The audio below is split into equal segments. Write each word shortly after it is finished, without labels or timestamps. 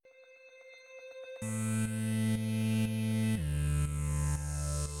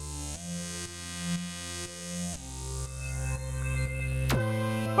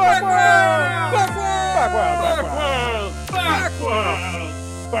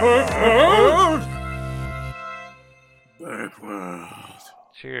Berkworld.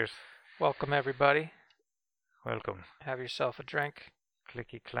 Cheers. Welcome, everybody. Welcome. Have yourself a drink.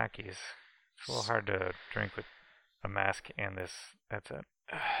 Clicky clackies. It's a little hard to drink with a mask and this headset.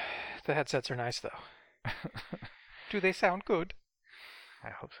 The headsets are nice, though. Do they sound good? I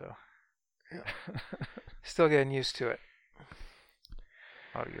hope so. Yeah. Still getting used to it.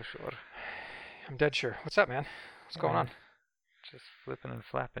 Are you sure? I'm dead sure. What's up, man? What's going on? Just flipping and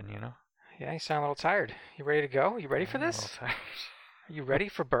flapping, you know? Yeah, you sound a little tired. You ready to go? You ready for I'm a this? little tired. Are you ready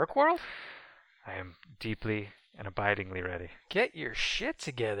for Berkworld? I am deeply and abidingly ready. Get your shit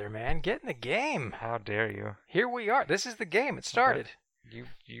together, man. Get in the game. How dare you? Here we are. This is the game. It started. You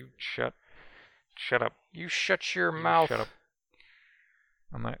shut up. You shut your You mouth. Shut up.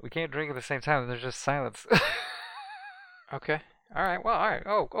 We can't drink at the same time. There's just silence. Okay. All right. Well, all right.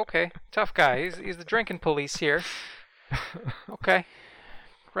 Oh, okay. Tough guy. He's the drinking police here. Okay.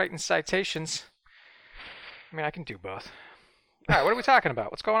 Writing citations. I mean, I can do both. All right. What are we talking about?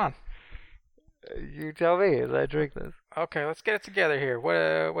 What's going on? You tell me as I drink this. Okay, let's get it together here.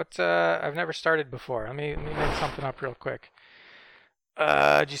 What's I've never started before. Let me make something up real quick.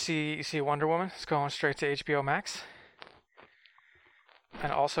 Did you see Wonder Woman? It's going straight to HBO Max.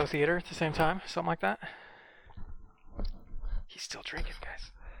 And also theater at the same time, something like that. He's still drinking,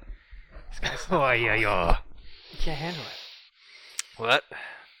 guys. This guy's Oh, yeah. he can't handle it. What?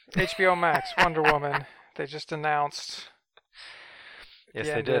 HBO Max, Wonder Woman. They just announced. Yes,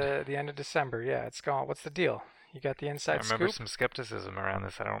 they did. The end of December. Yeah, it's gone. What's the deal? You got the inside I remember scoop? some skepticism around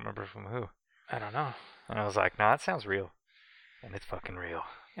this. I don't remember from who. I don't know. And I was like, nah, it sounds real. And it's fucking real.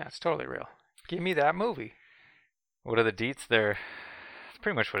 Yeah, it's totally real. Give me that movie. What are the deets? It's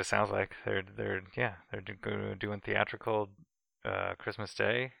pretty much what it sounds like. They're doing theatrical Christmas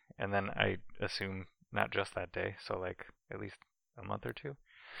Day, and then I assume not just that day, so like at least a month or two.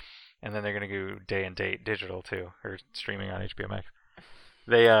 And then they're gonna do day and date digital too, or streaming on HBO Max.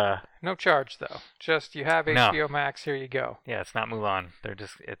 They No charge though. Just you have No. HBO Max. Here you go. yeah, it's not Mulan. They're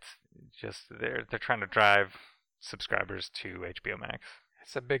trying to drive subscribers to HBO Max.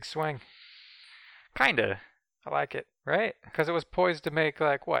 It's a big swing. Kinda, I like it right? because it was poised to make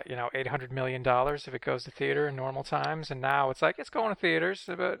like what $800 million if it goes to theater in normal times, and now it's like it's going to theaters,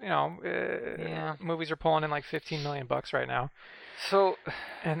 but Yeah. movies are pulling in like $15 million right now, So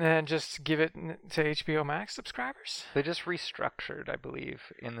and then just give it to HBO Max subscribers. they just restructured, I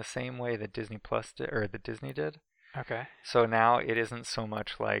believe, in the same way that Disney Plus did, or that Disney did. Okay. So now it isn't so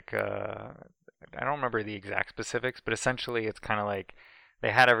much like I don't remember the exact specifics, but essentially it's kind of like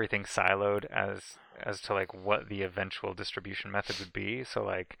they had everything siloed as to like what the eventual distribution method would be. So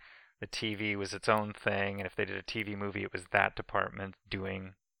like the TV was its own thing, and if they did a TV movie, it was that department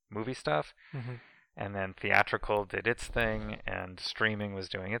doing movie stuff. Mm-hmm. And then theatrical did its thing, and streaming was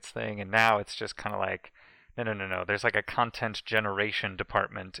doing its thing, and now it's just kind of like no. There's like a content generation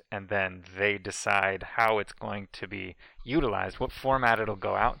department, and then they decide how it's going to be utilized, what format it'll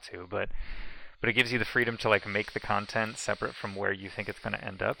go out to, but it gives you the freedom to like make the content separate from where you think it's going to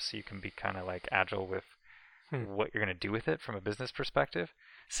end up, so you can be kind of like agile with what you're going to do with it from a business perspective.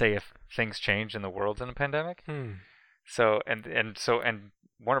 Say if things change in the world in a pandemic. So and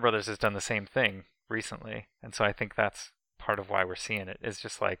Warner Brothers has done the same thing recently, and so I think that's part of why we're seeing it. Is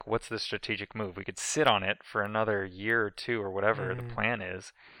just like, what's the strategic move? We could sit on it for another year or two or whatever the plan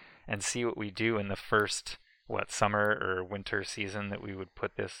is, and see what we do in the first summer or winter season that we would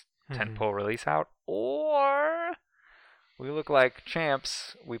put this tentpole release out, or we look like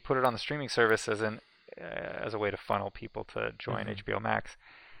champs. We put it on the streaming service as a way to funnel people to join HBO Max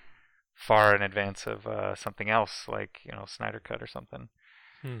far in advance of something else like Snyder Cut or something.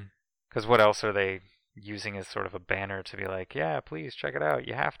 Because what else are they using as sort of a banner to be like, yeah, please check it out.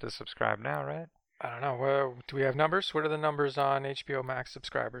 You have to subscribe now, right? I don't know. Do we have numbers? What are the numbers on HBO Max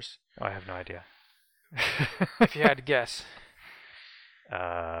subscribers? Oh, I have no idea. If you had to guess.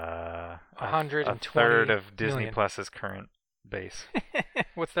 120 120 a third of Disney million. Plus's current base.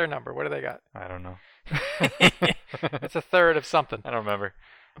 What's their number? What do they got? I don't know. It's a third of something. I don't remember.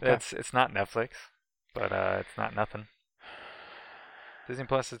 Okay. It's not Netflix, but it's not nothing. Disney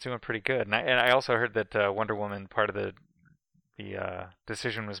Plus is doing pretty good, and I also heard that Wonder Woman, part of the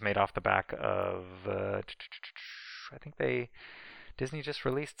decision was made off the back of I think Disney just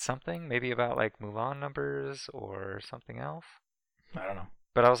released something maybe about like Mulan numbers or something else. I don't know.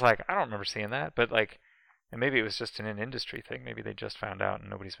 But I was like, I don't remember seeing that. But like, and maybe it was just an industry thing. Maybe they just found out and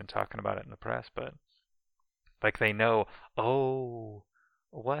nobody's been talking about it in the press. But like they know, oh,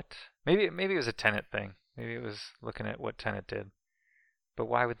 what? Maybe it was a Tenet thing. Maybe it was looking at what Tenet did. But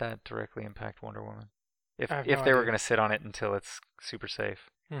why would that directly impact Wonder Woman? If I have they no were idea. going to sit on it until it's super safe.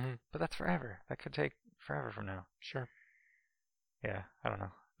 Mm-hmm. But that's forever. That could take forever from now. Sure. Yeah, I don't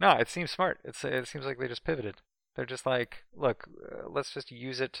know. No, it seems smart. It seems like they just pivoted. They're just like, look, let's just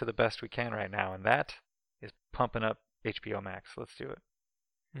use it to the best we can right now, and that is pumping up HBO Max. Let's do it.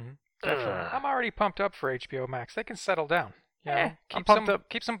 Mm-hmm. I'm already pumped up for HBO Max. They can settle down. You know? I'm pumped up.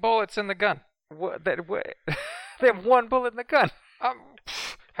 Keep some bullets in the gun. What? They have one bullet in the gun.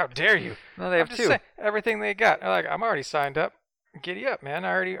 How dare you? No, they have two. Saying, everything they got. Like, I'm already signed up. Giddy up, man.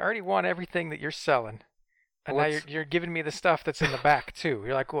 I already want everything that you're selling. And now you're giving me the stuff that's in the back, too.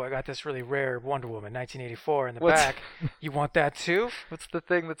 You're like, oh, I got this really rare Wonder Woman 1984 in the back. You want that, too? What's the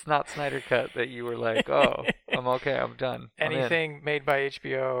thing that's not Snyder Cut that you were like, oh, I'm okay, I'm done. Anything made by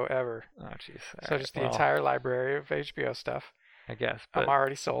HBO ever. Oh, jeez. So just the entire library of HBO stuff. I guess. But I'm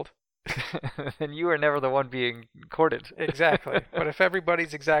already sold. And you are never the one being courted. Exactly. But if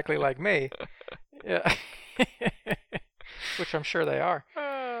everybody's exactly like me, yeah, which I'm sure they are.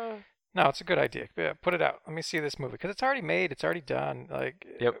 No, it's a good idea. Yeah, put it out. Let me see this movie because it's already made. It's already done. Like,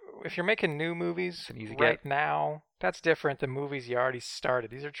 if you're making new movies right now, that's different than movies you already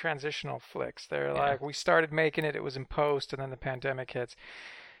started. These are transitional flicks. They're like, we started making it. It was in post, and then the pandemic hits.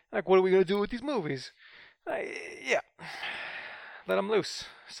 Like, what are we gonna do with these movies? Yeah, let them loose.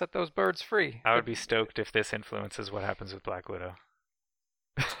 Set those birds free. I would be stoked if this influences what happens with Black Widow.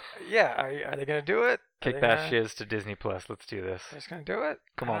 Yeah, are they gonna do it? Kick that shiz to Disney Plus. Let's do this. They're just gonna do it?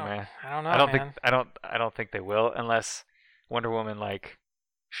 Come on, man. I don't know. I don't think they will unless Wonder Woman like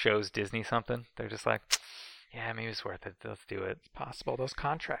shows Disney something. They're just like, yeah, maybe it's worth it. Let's do it. It's possible. Those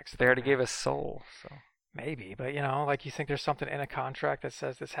contracts. They already gave us Soul, so maybe. But like you think there's something in a contract that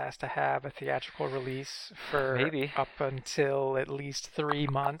says this has to have a theatrical release for maybe up until at least 3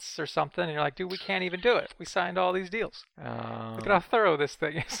 months or something, and you're like, dude, we can't even do it. We signed all these deals. Look at how thorough this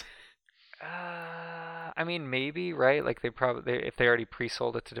thing is. I mean, maybe, right? Like if they already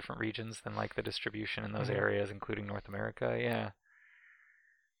pre-sold it to different regions, then like the distribution in those areas, including North America, yeah,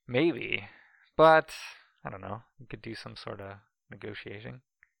 maybe. But I don't know. You could do some sort of negotiating.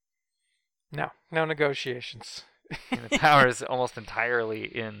 No negotiations. The power is almost entirely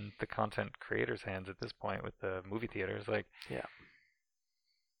in the content creators' hands at this point with the movie theaters. Like, yeah.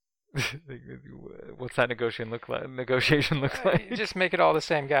 What's that negotiation look like? You just make it all the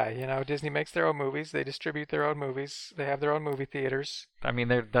same guy. Disney makes their own movies. They distribute their own movies. They have their own movie theaters. I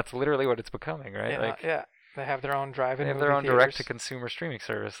mean, that's literally what it's becoming, right? Yeah. They have their own drive-in. They have their own direct-to-consumer streaming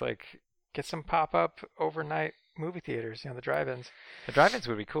service. Like, get some pop-up overnight movie theaters. The drive-ins. The drive-ins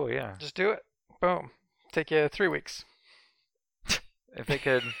would be cool. Yeah. Just do it. Boom. Take you 3 weeks. If they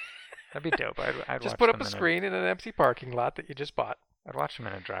could, that'd be dope. I'd just watch put up them a screen in an empty parking lot that you just bought. I'd watch them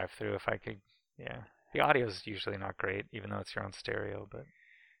in a drive-through if I could. Yeah, the audio's usually not great, even though it's your own stereo. But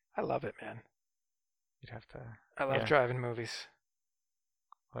I love it, man. You'd have to. I love driving movies.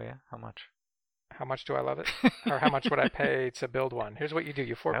 Oh yeah, how much? How much do I love it? Or how much would I pay to build one? Here's what you do: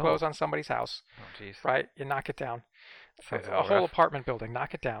 you foreclose on somebody's house. Oh jeez. Right? You knock it down. A whole apartment building.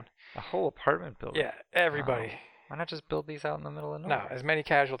 Knock it down. A whole apartment building. Yeah, everybody. Why not just build these out in the middle of nowhere? No, as many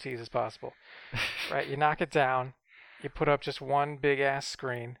casualties as possible. Right? You knock it down. You put up just one big-ass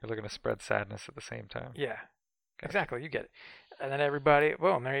screen. You're looking to spread sadness at the same time. Yeah, exactly. You get it. And then everybody,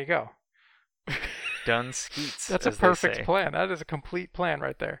 boom, there you go. Done skeets. That's a perfect plan. That is a complete plan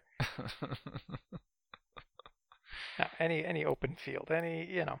right there. Now, any open field,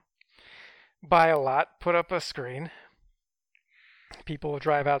 buy a lot, put up a screen. People will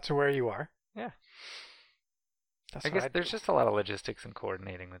drive out to where you are. Yeah. That's I guess there's just a lot of logistics and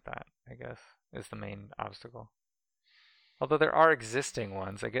coordinating with that, I guess, is the main obstacle. Although there are existing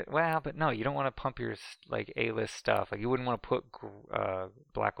ones, but no, you don't want to pump your like A-list stuff. Like you wouldn't want to put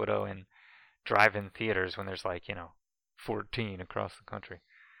Black Widow in drive-in theaters when there's 14 across the country.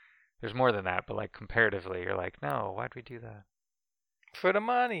 There's more than that, but like comparatively, you're like, no, why'd we do that? For the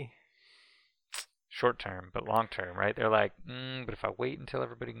money. Short term, but long term, right? They're like, but if I wait until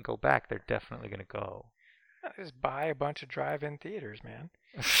everybody can go back, they're definitely gonna go. Just buy a bunch of drive-in theaters, man.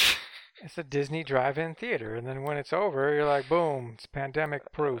 It's a Disney drive-in theater, and then when it's over, you're like, boom, it's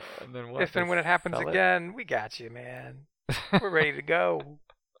pandemic proof. And then what? If and when it happens again, we got you, man. We're ready to go.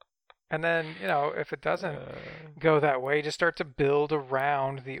 And then, if it doesn't go that way, just start to build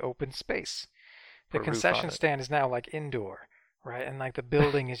around the open space. The concession stand is now like indoor, right? And like the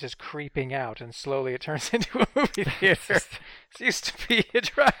building is just creeping out, and slowly it turns into a movie theater. It used to be a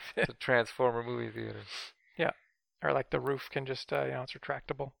drive-in. It's a Transformer movie theater. Yeah. Or like the roof can just, it's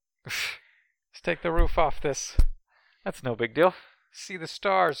retractable. Let's take the roof off this. That's no big deal. See the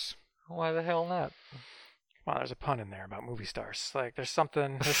stars. Why the hell not? Well, there's a pun in there about movie stars. Like there's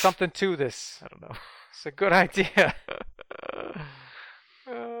something to this. I don't know. It's a good idea.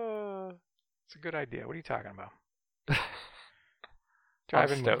 It's a good idea. What are you talking about?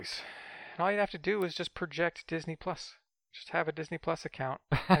 Drive-in stoked. movies. And all you'd have to do is just project Disney Plus. Just have a Disney Plus account,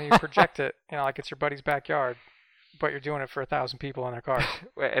 and you project it, like it's your buddy's backyard, but you're doing it for 1,000 people in their cars.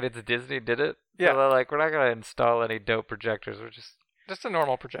 Wait, and it's Disney did it? Yeah. So they're like, we're not going to install any dope projectors. We're just Just a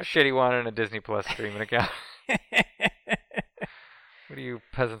normal a projection. shitty one and a Disney Plus streaming account. What do you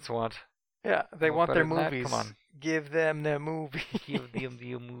peasants want? Yeah, they No want their better than that? movies. Come on. Give them their movie. Give them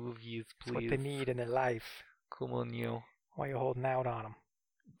the movies, That's what please. they need in their life. Come on, you. While you're holding out on them.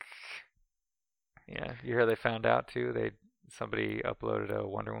 Yeah, you hear they found out too? Somebody uploaded a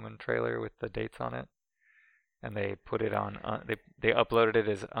Wonder Woman trailer with the dates on it, and they put it on. They uploaded it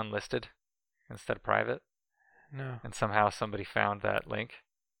as unlisted instead of private, No. and somehow somebody found that link.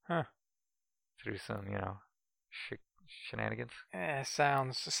 Huh. Through some, shenanigans.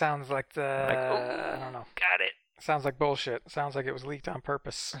 Sounds like the. I don't know. Got it. Sounds like bullshit. Sounds like it was leaked on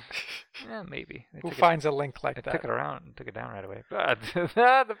purpose. Yeah, maybe. They Who took finds a link like They that? took it around and took it down right away. But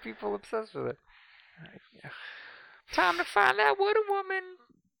the people obsessed with it. Yeah. Time to find that Wonder Woman.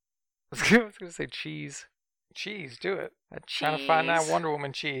 I was gonna say cheese. Cheese, do it. That cheese. Trying to find that Wonder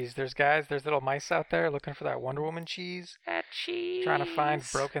Woman cheese. There's little mice out there looking for that Wonder Woman cheese. That cheese. Trying to find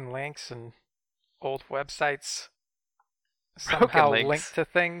broken links and old websites. Broken Somehow links. linked to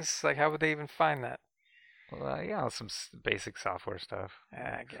things. Like, how would they even find that? Well, some basic software stuff.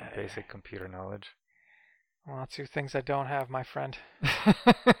 I Some get it. basic computer knowledge. Well, two things I don't have, my friend.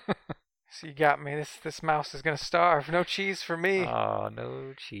 So you got me. This mouse is gonna starve. No cheese for me. Oh,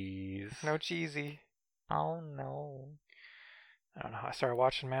 no cheese. No cheesy. Oh, no. I don't know. I started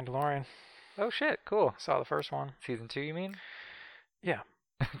watching Mandalorian. Oh, shit. Cool. Saw the first one. Season 2, you mean? Yeah.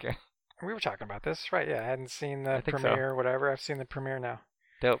 Okay. We were talking about this, right? Yeah, I hadn't seen I the think so. premiere or whatever. I've seen the premiere now.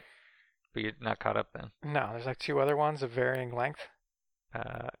 Dope. But you're not caught up then? No, there's like two other ones of varying length.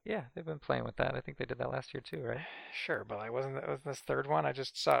 Yeah, they've been playing with that. I think they did that last year too, right? Sure, but like, wasn't this third one? I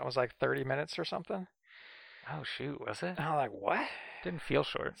just saw it was like 30 minutes or something. Oh, shoot. Was it? And I'm like, what? Didn't feel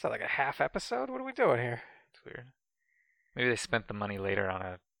short. Is that like a half episode? What are we doing here? It's weird. Maybe they spent the money later on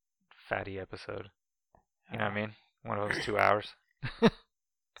a fatty episode. You know what I mean? One of them's 2 hours.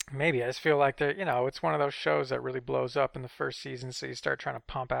 Maybe. I just feel like it's one of those shows that really blows up in the first season, so you start trying to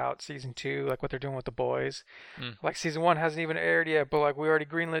pump out season 2, like what they're doing with The Boys. Like season 1 hasn't even aired yet, but like we already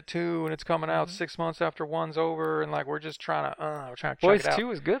greenlit 2, and it's coming out 6 months after 1's over, and like we're just trying to check Boys it out. 2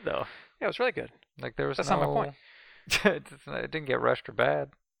 was good though. Yeah, it was really good. Like there was That's not my point. It didn't get rushed or bad.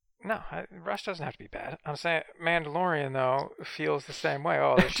 No, Rush doesn't have to be bad. I'm saying Mandalorian though feels the same way.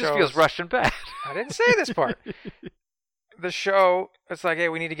 Oh, the It just feels rushed and bad. I didn't say this part. The show, it's like, hey,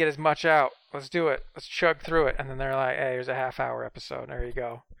 we need to get as much out. Let's do it. Let's chug through it. And then they're like, hey, here's a half-hour episode. There you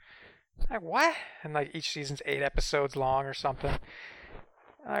go. Like, what? And like each season's 8 episodes long or something.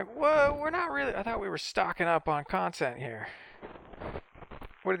 Like, whoa, we're not really. I thought we were stocking up on content here.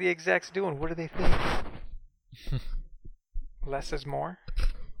 What are the execs doing? What do they think? Less is more? I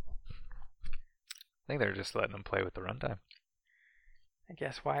think they're just letting them play with the runtime. I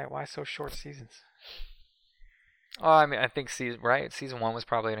guess. Why so short seasons? Oh, I mean, I think season 1 was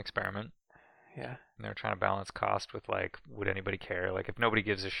probably an experiment. Yeah. And they're trying to balance cost with like, would anybody care? Like, if nobody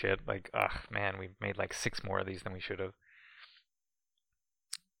gives a shit, like, ugh, man, we made like 6 more of these than we should have.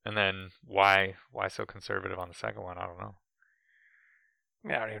 And then why so conservative on the second one? I don't know. I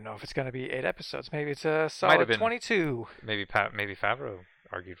mean, I don't even know if it's going to be 8 episodes. Maybe it's a Might solid have been. 22. Maybe Favreau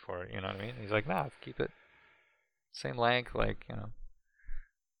argued for it. You know what I mean? He's like, nah, let's keep it same length. Like,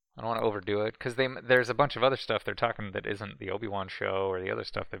 I don't want to overdo it because there's a bunch of other stuff they're talking that isn't the Obi-Wan show or the other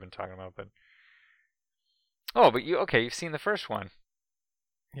stuff they've been talking about. But you've seen the first one.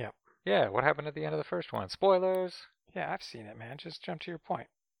 Yep. Yeah. What happened at the end of the first one? Spoilers. Yeah, I've seen it, man. Just jump to your point.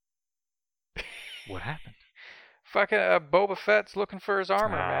 What happened? Fucking Boba Fett's looking for his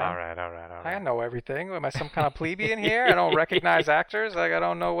armor, man. All right. I know everything. Am I some kind of plebeian here? I don't recognize actors. Like, I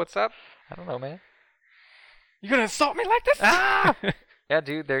don't know what's up. I don't know, man. You gonna insult me like this? Ah! Yeah,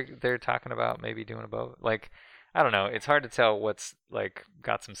 dude, they're talking about maybe doing a Boba. Like, I don't know. It's hard to tell what's like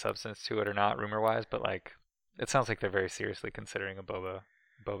got some substance to it or not, rumor wise. But like, it sounds like they're very seriously considering a Boba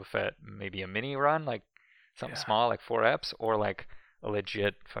Fett, maybe a mini run, like something small, like 4 eps, or like a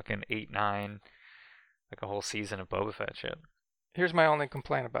legit fucking 8, 9, like a whole season of Boba Fett shit. Here's my only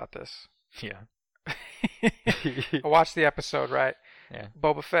complaint about this. Yeah. I watched the episode, right? Yeah.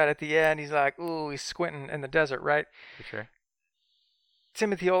 Boba Fett at the end, he's like, ooh, he's squinting in the desert, right? For sure.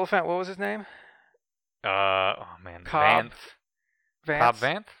 Timothy Oliphant, what was his name? Oh man, Cobb Vanth. Vance? Cobb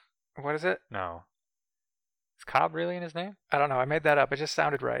Vanth? What is it? No. Is Cobb really in his name? I don't know. I made that up. It just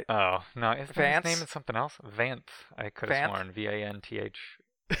sounded right. Oh no, is Vance? his name is something else? Vanth. I could have Vanth? sworn Vanth.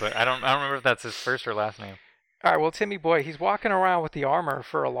 but I don't remember if that's his first or last name. All right, well, Timmy Boy, he's walking around with the armor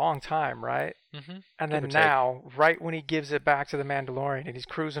for a long time, right? Mm-hmm. And Give or then take. now, right when he gives it back to the Mandalorian and he's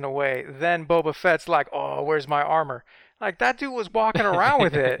cruising away, then Boba Fett's like, "Oh, where's my armor?" Like that dude was walking around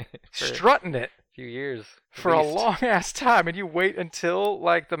with it, For strutting it few years at for a least. long ass time, and you wait until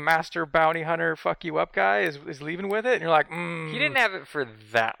like the master bounty hunter fuck you up guy is leaving with it, and you're like, He didn't have it for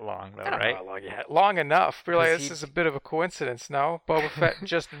that long though, I don't right? know how long he had. Long enough. You're like, 'Cause this he- is a bit of a coincidence, no? Boba Fett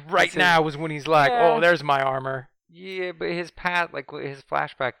just right his- now is when he's like, Yeah. "Oh, there's my armor." Yeah, but his path, like his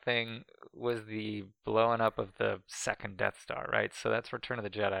flashback thing, was the blowing up of the second Death Star, right? So that's Return of the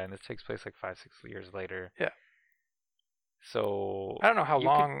Jedi, and this takes place like 5-6 years later. Yeah. So I don't know how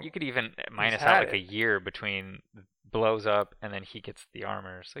long you could even minus had out like it. a year between blows up and then he gets the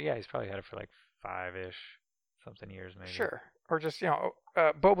armor. So yeah, he's probably had it for like 5-ish something years maybe. Sure. Or just,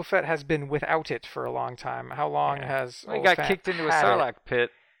 Boba Fett has been without it for a long time. How long Yeah. has Well, he got Oliphant kicked into a had it? Sarlacc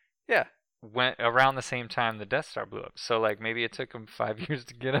pit. Yeah. Went around the same time the Death Star blew up. So like maybe it took him 5 years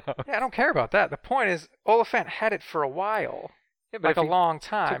to get out. Yeah, I don't care about that. The point is, Oliphant had it for a while, Yeah, like if a he long took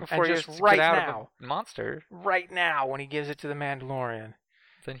time, him and 4 years just to right get out now, of a monster, right now, when he gives it to the Mandalorian,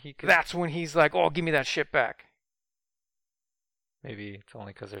 then he could. that's when he's like, "Oh, give me that shit back." Maybe it's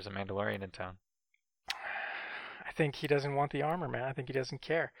only because there's a Mandalorian in town. I think he doesn't want the armor, man. I think he doesn't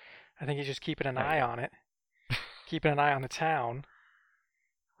care. I think he's just keeping an eye on it, keeping an eye on the town,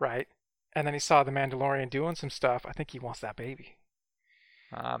 right? And then he saw the Mandalorian doing some stuff. I think he wants that baby.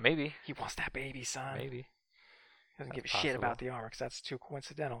 Maybe. He wants that baby, son. Maybe. Doesn't give a That's shit possible. about the armor because that's too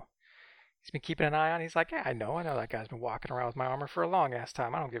coincidental. He's been keeping an eye on it. He's like, yeah, I know that guy's been walking around with my armor for a long ass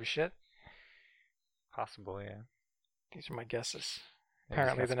time. I don't give a shit. Possible, yeah. These are my guesses. Maybe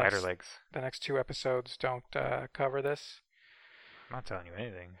Apparently he's got the spider next- legs. The next 2 episodes don't cover this. I'm not telling you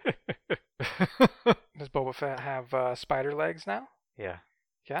anything. Does Boba Fett have spider legs now? Yeah.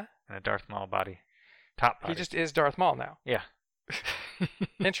 Yeah? And a Darth Maul body. Top body. He just is Darth Maul now. Yeah.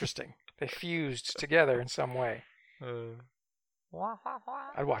 Interesting. They fused together in some way. Wah,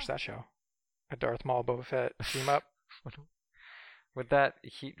 I'd watch that show. A Darth Maul Boba Fett team up. Would that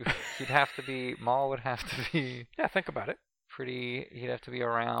he'd have to be Maul would have to be Yeah, think about it. pretty. He'd have to be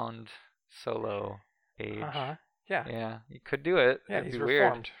around Solo age. Uh-huh. Yeah. Yeah, you could do it. Yeah, It'd he's be weird.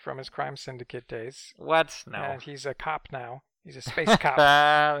 reformed from his crime syndicate days. What? No. And he's a cop now. He's a space cop.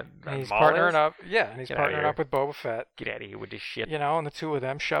 And he's Maul partnering is? up. Yeah, and he's Get outta partnering here. up with Boba Fett. Get out of here with this shit. And the two of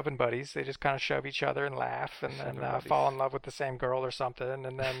them shoving buddies. They just kind of shove each other and laugh, and then Shoving buddies. fall in love with the same girl or something,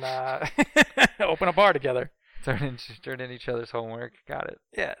 and then open a bar together. Turn in each other's homework. Got it.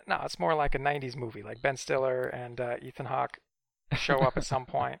 Yeah, no, it's more like a '90s movie. Like Ben Stiller and Ethan Hawke show up at some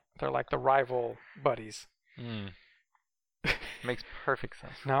point. They're like the rival buddies. Makes perfect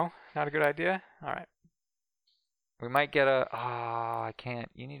sense. No, not a good idea. All right. We might get a. I can't.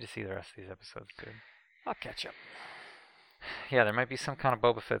 You need to see the rest of these episodes, dude. I'll catch up. Yeah, there might be some kind of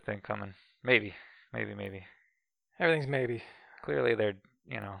Boba Fett thing coming. Maybe. Everything's maybe. Clearly, they're.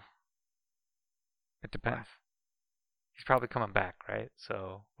 It depends. He's probably coming back, right?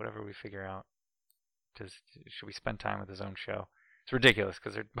 So whatever we figure out, should we spend time with his own show? It's ridiculous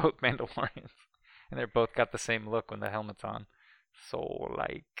because they're both Mandalorians, and they're both got the same look when the helmet's on. So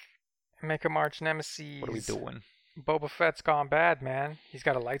like, Make him arch nemesis. what are we doing? Boba Fett's gone bad, man. He's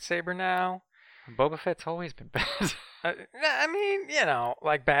got a lightsaber now. Boba Fett's always been bad. I mean,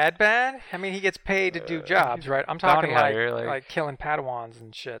 like bad. I mean, he gets paid to do jobs, right? I'm bounty talking hunter, like killing Padawans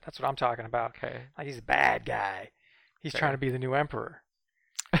and shit. That's what I'm talking about. Okay, Like he's a bad guy. He's Fair. trying to be the new emperor.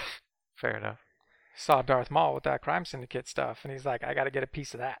 fair enough. Saw Darth Maul with that crime syndicate stuff, and he's like, I got to get a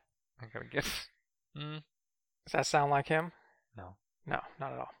piece of that. I gotta get. Does that sound like him? No, No,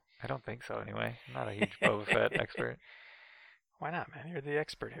 not at all. I don't think so. Anyway, I'm not a huge Boba Fett expert. Why not, man? You're the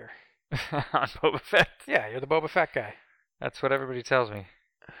expert here. On Boba Fett. Yeah, you're the Boba Fett guy. That's what everybody tells me.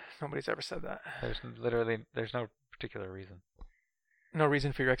 Nobody's ever said that. There's no particular reason. No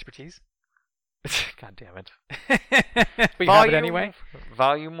reason for your expertise. God damn it. But you have it anyway.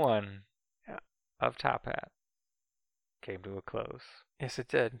 Volume 1 Yeah. of Top Hat came to a close. Yes, it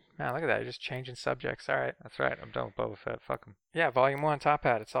did. Man, look at that. You're just changing subjects. All right. That's right. I'm done with Boba Fett. Fuck him. Yeah, Volume 1, Top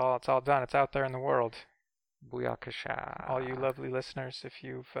Hat. It's all done. It's out there in the world. Booyakasha. All you lovely listeners, if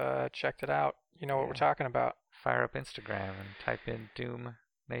you've checked it out, you know what we're Yeah. talking about. Fire up Instagram and type in Doom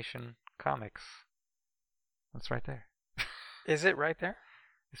Nation Comics. That's right there. Is it right there?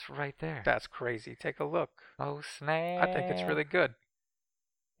 It's right there. That's crazy. Take a look. Oh, snap. I think it's really good.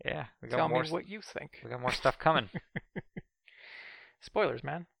 Yeah. We got Tell more me what you think. We got more stuff coming. Spoilers,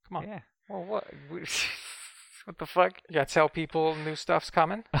 man. Come on. Yeah. Well, what? What the fuck? You gotta tell people new stuff's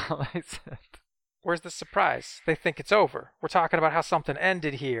coming. All I said Where's the surprise? They think it's over. We're talking about how something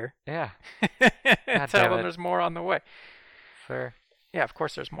ended here. Yeah. Tell damn them it. there's more on the way. Sir, Yeah, of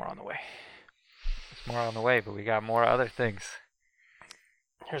course there's more on the way. there's more on the way, but we got more other things.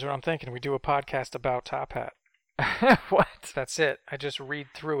 Here's what I'm thinking. We do a podcast about Top Hat. What? That's it. I just read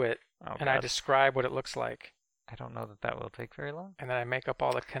through it, Oh, and I God. describe what it looks like. I don't know that will take very long. And then I make up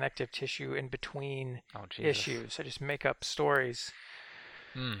all the connective tissue in between Oh, Jesus. issues. I just make up stories.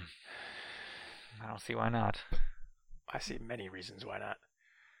 I don't see why not. I see many reasons why not.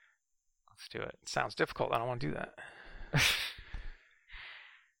 Let's do it. It sounds difficult. I don't want to do that.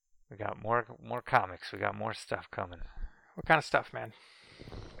 We got more comics. We got more stuff coming. What kind of stuff, man?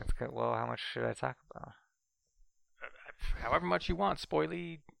 That's good. Well, how much should I talk about? However much you want.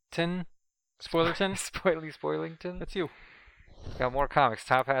 Spoilerton? Spoilington? That's you. Got more comics.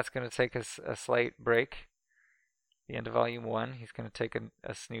 Top Hat's going to take a slight break. The end of Volume 1. He's going to take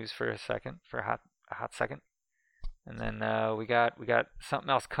a snooze for a hot second. And then we got something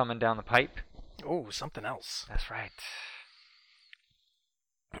else coming down the pipe. Oh, something else. That's right.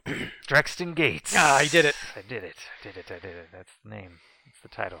 Drexton Gates. Ah, you did it. I did it. That's the name. That's the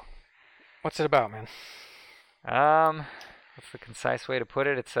title. What's it about, man? What's the concise way to put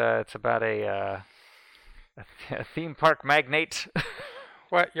it? It's about a theme park magnate.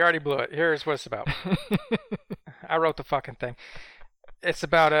 What? You already blew it. Here's what it's about. I wrote the fucking thing. It's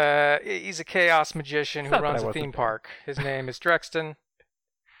about he's a chaos magician who not that runs I a wasn't theme there. park. His name is Drexton.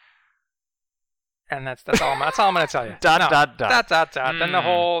 And that's all I'm going to tell you. Dot. Then the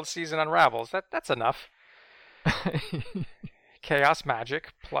whole season unravels. That's enough. Chaos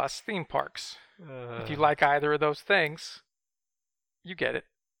magic plus theme parks. If you like either of those things, you get it.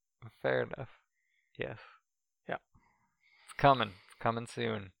 Fair enough. Yes. Yeah. It's coming. It's coming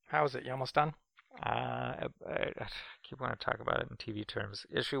soon. How is it? You almost done? I keep wanting to talk about it in TV terms.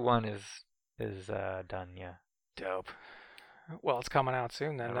 Issue 1 is done. Yeah. Dope. Well, it's coming out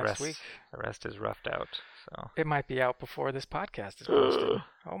soon then, next week. The rest is roughed out. So. It might be out before this podcast is posted.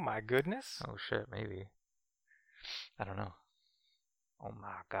 Oh my goodness. Oh shit, maybe. I don't know. Oh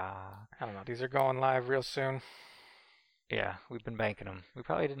my god. I don't know. These are going live real soon. Yeah, we've been banking them. We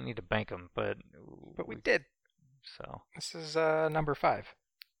probably didn't need to bank them, but we did. So. This is number 5.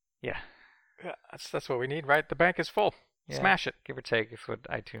 Yeah. Yeah, that's what we need, right? The bank is full. Yeah, Smash it. Give or take. It's what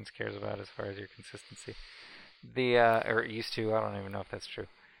iTunes cares about as far as your consistency. Or it used to. I don't even know if that's true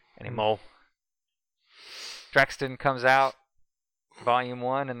anymore. Drexton comes out, Volume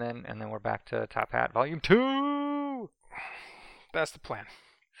 1, and then we're back to Top Hat, Volume 2. That's the plan.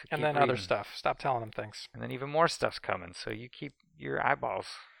 So And keep then other reading. stuff. Stop telling them things. And then even more stuff's coming. So you keep your eyeballs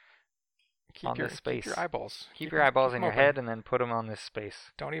on this space. Keep your eyeballs. Keep your eyeballs keep in 'em your open. head, and then put them on this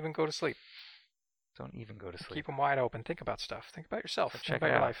space. Don't even go to sleep. Don't even go to sleep. Keep them wide open. Think about stuff. Think about yourself. So Think check about it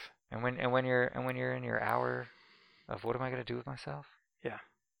your out. life. And when you're in your hour of what am I going to do with myself? Yeah.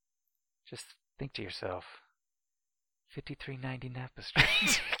 Just think to yourself, 5390 Napa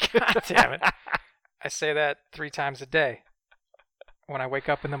Street. God damn it. I say that 3 times a day. When I wake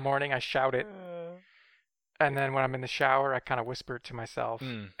up in the morning, I shout it. And then when I'm in the shower, I kind of whisper it to myself.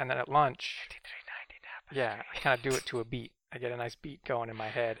 And then at lunch, 5390 Napa yeah, I kind of do it to a beat. I get a nice beat going in my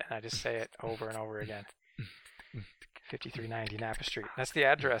head, and I just say it over and over again. 5390 Napa Street. That's the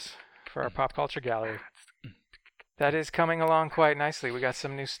address for our pop culture gallery. That is coming along quite nicely. We got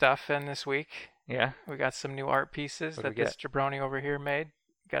some new stuff in this week. Yeah. We got some new art pieces What do that we this jabroni over here made.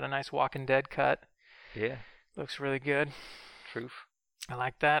 Got a nice Walking Dead cut. Yeah. Looks really good. Truth. I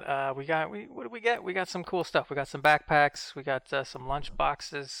like that. What did we get? We got some cool stuff. We got some backpacks. We got some lunch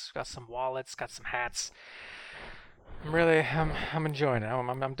boxes. Got some wallets. Got some hats. I'm enjoying it.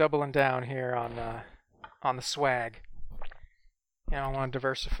 I'm doubling down here on the swag. You know, I want to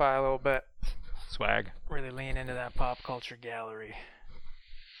diversify a little bit. Swag. Really lean into that pop culture gallery.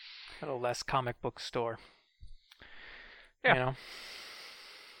 A little less comic book store. Yeah. You know,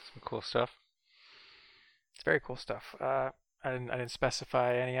 Some cool stuff. it's very cool stuff. I didn't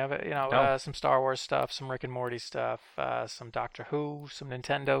specify any of it. You know, No. some Star Wars stuff, some Rick and Morty stuff, some Doctor Who, some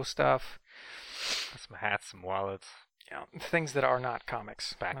Nintendo stuff. Some hats, some wallets. You know, things that are not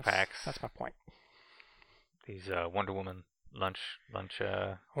comics. Backpacks. That's my point. These Wonder Woman lunch.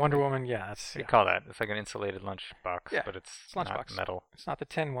 Wonder Woman, yeah, that's What do yeah. you call that? It's like an insulated lunch box, Yeah, but it's it's not lunchbox. metal. It's not the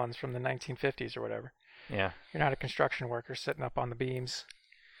tin ones from the 1950s or whatever. Yeah. You're not a construction worker sitting up on the beams.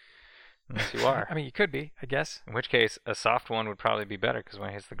 Unless you are. I mean, you could be, I guess. In which case, a soft one would probably be better because when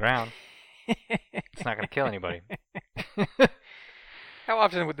it hits the ground, it's not going to kill anybody. How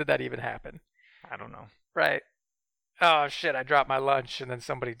often did that even happen? I don't know. Right. Oh, shit, I dropped my lunch and then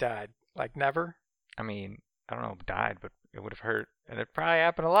somebody died. Like, never? I mean, I don't know if it died, but it would have hurt. And it probably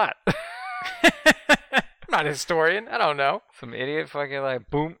happened a lot. I'm not a historian. I don't know. Some idiot fucking like,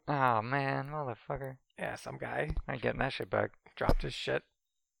 boom. Oh, man, motherfucker. Yeah, some guy I ain't getting that shit back. dropped his shit.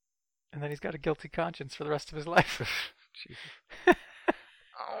 And then he's got a guilty conscience for the rest of his life. Jesus.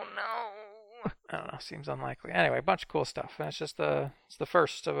 Oh, no. I don't know. Seems unlikely. Anyway, a bunch of cool stuff. And it's the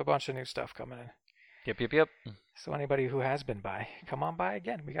first of a bunch of new stuff coming in. Yep. So anybody who has been by, come on by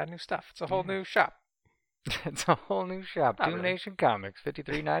again. We got new stuff. It's a whole new shop. It's a whole new shop. Not Doom really. Nation Comics,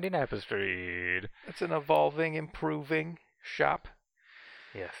 5390 Napa Street. It's an evolving, improving shop.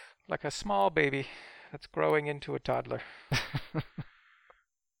 Yes. Like a small baby that's growing into a toddler.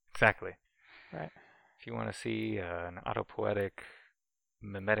 Exactly. Right. If you want to see an autopoetic,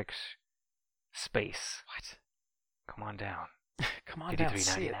 mimetic space, What? come on down. Come on down,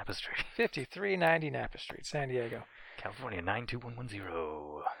 see 5390 it. Napa Street. 5390 Napa Street, San Diego. California 92110.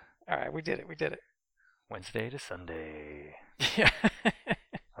 All right, we did it. Wednesday to Sunday, Yeah.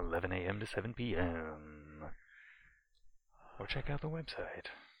 11 a.m. to 7 p.m. Or check out the website.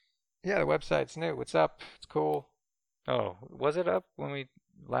 Yeah, the website's new. It's up. It's cool. Oh, was it up when we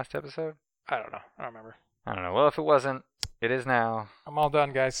last episode? I don't know. I don't remember. I don't know. Well, if it wasn't, it is now. I'm all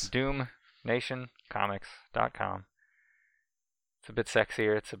done, guys. DoomNationComics.com. It's a bit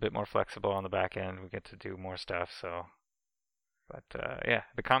sexier. It's a bit more flexible on the back end. We get to do more stuff. So, but yeah,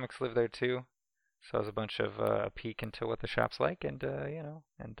 the comics live there too. So there's a bunch of a peek into what the shop's like, and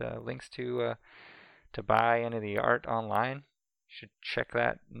links to buy any of the art online. You should check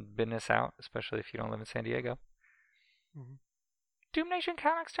that business out, especially if you don't live in San Diego. Mhm.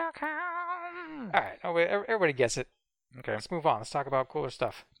 DoomNationComics.com. All right. Oh, wait, everybody gets it. Okay. Let's move on. Let's talk about cooler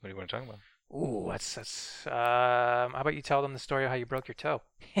stuff. What do you want to talk about? Ooh, how about you tell them the story of how you broke your toe?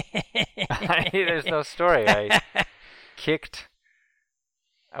 There's no story. I kicked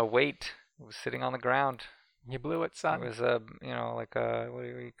a weight. It was sitting on the ground. You blew it, It son. was like a, what do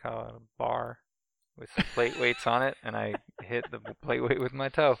you call it, a bar with some plate weights on it, and I hit the plate weight with my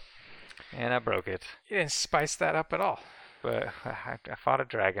toe, and I broke it. You didn't spice that up at all. But I fought a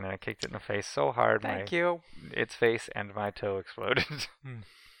dragon, and I kicked it in the face so hard, Thank you. its face and my toe exploded.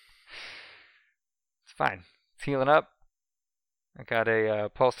 It's fine. It's healing up. I got a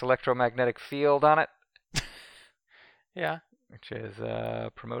pulsed electromagnetic field on it, Yeah. which is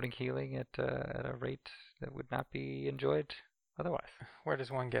promoting healing at a rate that would not be enjoyed otherwise. Where does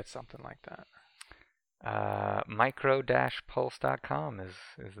one get something like that? Micro-pulse.com is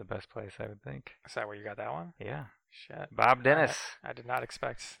the best place, I would think. Is that where you got that one? Yeah. Shit. Bob Dennis, I did not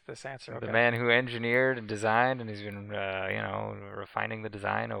expect this answer. the Okay. man who engineered and designed, and he's been refining the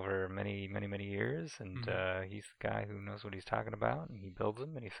design over many, many, many years, and he's the guy who knows what he's talking about, and he builds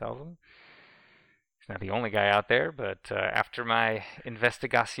them and he sells them. He's not the only guy out there, but after my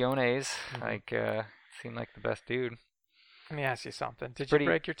investigaciones, seemed like the best dude. Let me ask you something. Did Pretty- you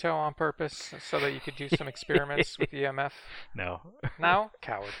break your toe on purpose so that you could do some experiments with EMF? No. No?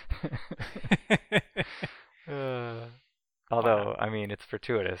 Coward. Although, I mean, it's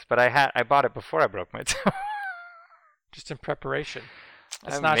fortuitous. But I bought it before I broke my toe. Just in prepreration.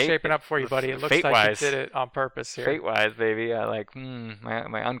 It's I not made- shaping up for you, buddy. It looks like fate-wise. you did it on purpose here. Fate-wise, baby,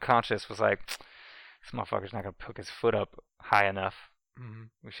 my unconscious was like, this motherfucker's not gonna hook his foot up high enough. Mhm.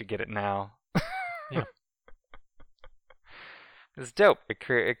 We should get it now. Yeah. It's dope. It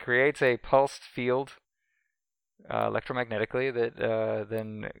creates a pulsed field electromagnetically that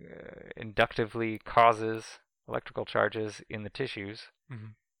then inductively causes electrical charges in the tissues.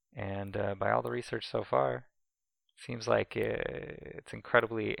 Mhm. And by all the research so far, it seems like it's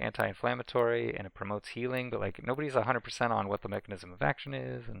incredibly anti-inflammatory and it promotes healing. But like nobody's 100% on what the mechanism of action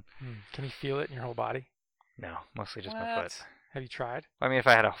is. And Can you feel it in your whole body? no, mostly just my What? foot. Have you tried? I mean, if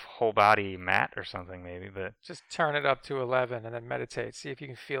I had a whole body mat or something, maybe. But Just turn it up to 11 and then meditate. See if you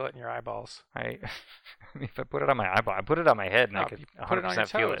can feel it in your eyeballs. I mean, if I put it on my eyeball, I put it on my head, and I No, could you 100% put it on your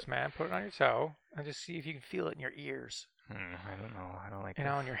feel toes, it. man. Put it on your toe and just see if you can feel it in your ears. I don't know. I don't like. You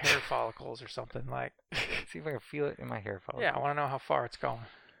know, in this. your hair follicles or something like. See if I can feel it in my hair follicles. Yeah, I want to know how far it's going.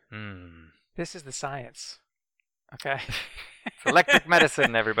 Hmm. This is the science. Okay. It's electric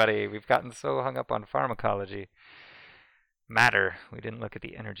medicine, everybody. We've gotten so hung up on pharmacology. Matter. We didn't look at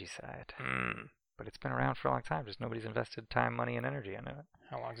the energy side. But it's been around for a long time. Just nobody's invested time, money, and energy into it.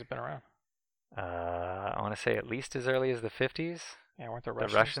 How long has it been around? I want to say at least as early as the 50s. Yeah, weren't the The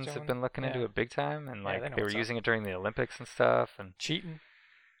Russians Russians doing have been looking into Yeah. it big time, and Yeah, like they know they were what's up. using it during the Olympics and stuff. And cheating?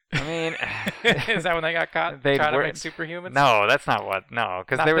 I mean, Is that when they got caught They trying to were- make superhumans? no, that's not what. No,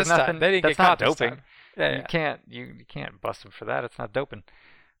 because Not there was this time. nothing. They didn't that's get not caught this doping. time. Yeah, You can't bust them for that. It's not doping.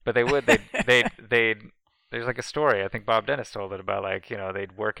 But they would. They'd. There's like a story. I think Bob Dennis told it about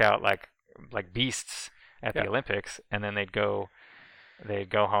they'd work out like beasts at Yeah. the Olympics, and then they'd go they'd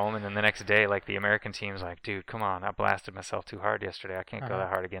go home, and then the next day, like the American team's like, dude, come on, I blasted myself too hard yesterday. I can't go that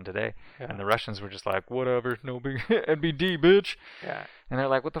hard again today. Yeah. And the Russians were just like, whatever, no big NBD, bitch. Yeah. And they're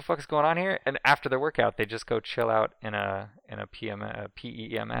like, what the fuck is going on here? And after their workout, they just go chill out in a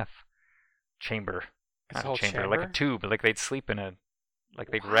PEMF chamber. It's Not a whole a chamber, chamber? like a tube. Like they'd sleep in a,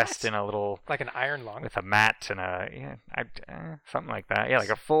 like they'd What? rest in a little, Like an iron lung. with a mat and something like that. Yeah, like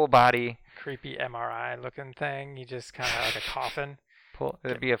a full body. Creepy MRI looking thing. You just kind of like a coffin.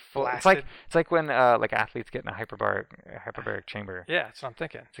 It'd be a full. Blasted. It's like when like athletes get in a hyperbaric chamber. Yeah, that's what I'm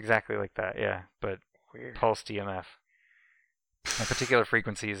thinking. It's exactly like that. Yeah, but Weird. pulsed EMF. A particular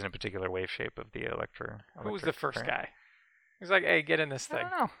frequencies and a particular wave shape of the Who was the first current. guy? He's like, hey, get in this I thing.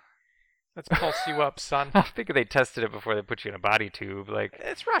 don't know. Let's pulse you up, son. I figure they tested it before they put you in a body tube. Like,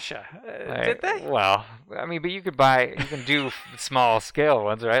 It's Russia. Did they? Well, I mean, but you can do small scale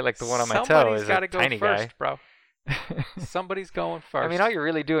ones, right? Like the one on my toe Somebody's is gotta a go tiny first, guy. bro. Somebody's going first. I mean, all you're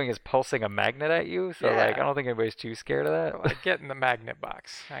really doing is pulsing a magnet at you, so like, I Yeah. don't think anybody's too scared of that. Like, get in the magnet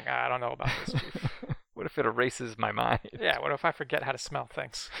box. Like, I don't know about this, Chief. What if it erases my mind? Yeah, what if I forget how to smell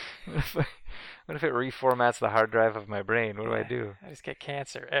things? What if it reformats the hard drive of my brain? What do I Yeah. do? I just get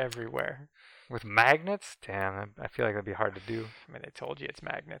cancer everywhere. With magnets? Damn, I feel like that'd be hard to do. I mean, they told you it's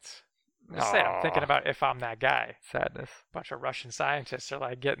magnets. I'm just saying, I'm thinking Aw. about if I'm that guy. Sadness. A bunch of Russian scientists are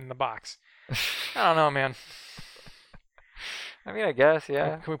like, get in the box. I don't know, man. I mean, I guess,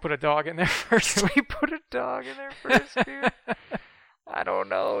 yeah. Can we put a dog in there first? Can we put a dog in there first, dude? I don't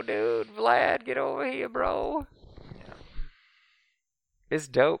know, dude. Vlad, get over here, bro. Yeah. It's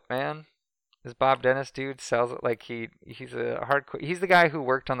dope, man. This Bob Dennis dude sells it like he's a hardcore. He's the guy who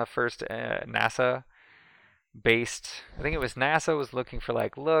worked on the first NASA based. I think it was NASA was looking for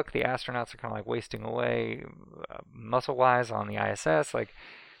like, look, the astronauts are kind of like wasting away muscle wise on the ISS. Like,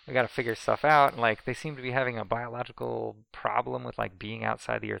 we got to figure stuff out. And like, they seem to be having a biological problem with like being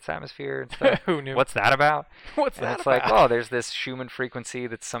outside the Earth's atmosphere and stuff. Who knew? What's that about? What's And that it's about? like, oh, there's this Schumann frequency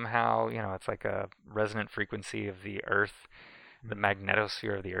that's somehow, it's like a resonant frequency of the Earth, the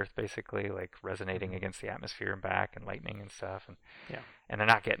magnetosphere of the Earth, basically, like resonating against the atmosphere and back, and lightning and stuff. And and they're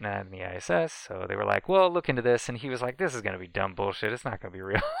not getting that in the ISS, so they were like, well, look into this. And he was like, this is gonna be dumb bullshit. It's not gonna be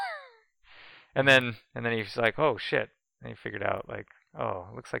real. and then he was like, oh shit. And he figured out like, oh,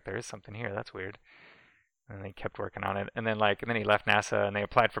 it looks like there is something here. That's weird. And they kept working on it. And then he left NASA and they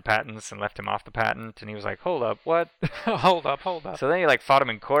applied for patents and left him off the patent. And he was like, hold up, what? Hold up. So then he like fought him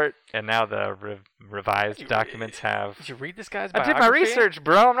in court. And now the revised documents have. Did you read this guy's I biography? did my research,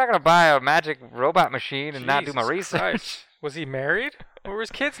 bro. I'm not going to buy a magic robot machine and not do my Jesus research. Christ. Was he married? What were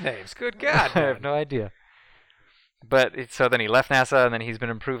his kids' names? Good God. I have man. no idea. But so then he left NASA and then he's been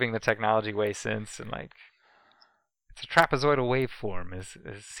improving the technology way since. And like, it's a trapezoidal waveform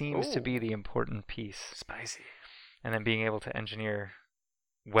seems to Ooh. be the important piece. Spicy. And then being able to engineer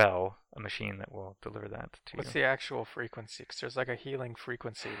well a machine that will deliver that to What's you. the actual frequency? Because there's like a healing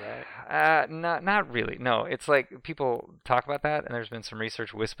frequency, right? Not really. No, it's like people talk about that, and there's been some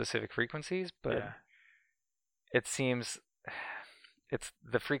research with specific frequencies, but Yeah. it seems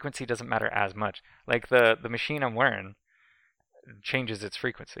the frequency doesn't matter as much. Like the machine I'm wearing changes its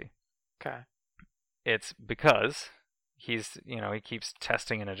frequency. Okay. It's because he keeps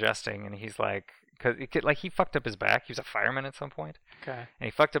testing and adjusting, and he's like, he fucked up his back. He was a fireman at some point. Okay. And he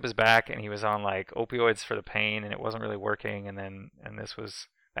fucked up his back, and he was on like opioids for the pain, and it wasn't really working. And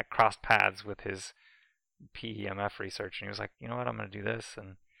that crossed paths with his PEMF research, and he was like, you know what, I'm gonna do this,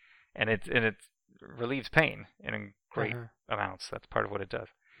 and it relieves pain in great amounts. That's part of what it does.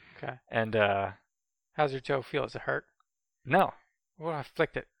 Okay. And How's your toe feel? Does it hurt? no, What if I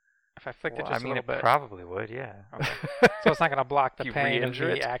flicked it? If I flicked it just I mean a it little bit. probably would, yeah. Okay. So it's not going to block the You pain of re-injure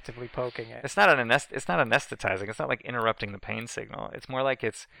me it? actively poking it. It's not anesthetizing. It's not like interrupting the pain signal. It's more like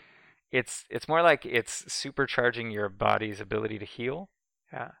it's supercharging your body's ability to heal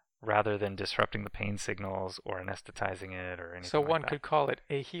Yeah. rather than disrupting the pain signals or anesthetizing it or anything. So like one that. could call it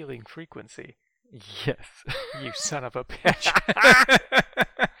a healing frequency. Yes. You son of a bitch.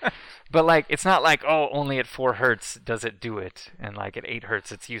 But like, it's not like, oh, only at 4 hertz does it do it, and like at 8 hertz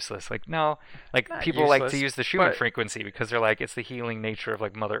it's useless. Like, no, like Not people like to useless, use the Schumann but- frequency because they're like, it's the healing nature of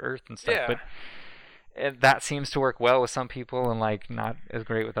like Mother Earth and stuff. Yeah. But that seems to work well with some people and like not as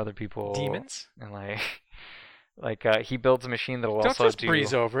great with other people. Demons? And like he builds a machine that'll Don't also just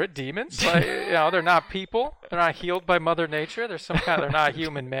breeze over it, demons. Like, they're not people. They're not healed by Mother Nature. They're not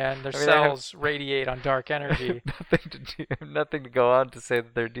human, man. Their I mean, they have- cells radiate on dark energy. nothing to go on to say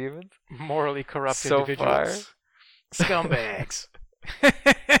that they're demons. Morally corrupt So individuals. Scumbags.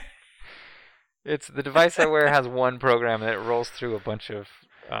 It's the device I wear has one program and it rolls through a bunch of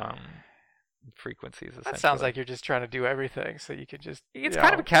frequencies. That sounds like you're just trying to do everything, so you could just. It's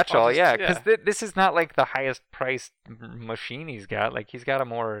kind of a catch-all, yeah. Because yeah. this is not like the highest priced machine he's got. Like he's got a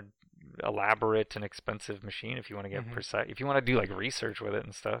more elaborate and expensive machine if you want to get precise. If you want to do like research with it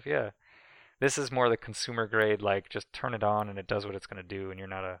and stuff, yeah. This is more the consumer grade, like just turn it on and it does what it's gonna do, and you're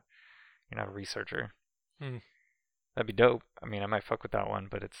not a researcher. That'd be dope. I mean, I might fuck with that one,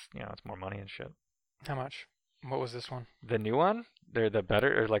 but it's it's more money and shit. How much? What was this one? The new one? They're the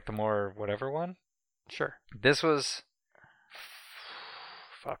better or like the more whatever one? Sure. This was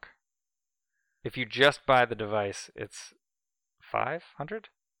fuck. If you just buy the device, it's 500,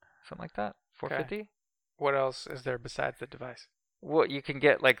 something like that. 450. Okay. What else is there besides the device? Well, you can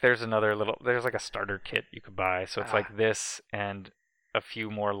get like there's like a starter kit you could buy. So it's like this and a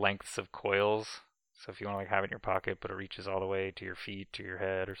few more lengths of coils. So if you want to like have it in your pocket, but it reaches all the way to your feet, to your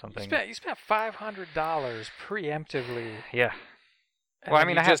head, or something. You spent $500 preemptively. Yeah. Well, I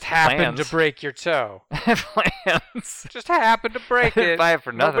mean, I just happened to break your toe. Plans. Just happened to break it. I didn't buy it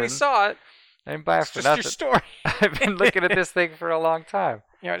for nothing. Nobody saw it. I didn't buy it for nothing. It's just your story. I've been looking at this thing for a long time.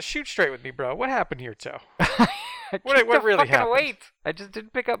 Shoot straight with me, bro. What happened to your toe? What really happened? Wait. I just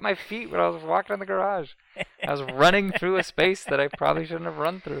didn't pick up my feet when I was walking in the garage. I was running through a space that I probably shouldn't have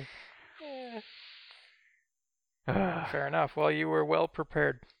run through. Fair enough. Well, you were well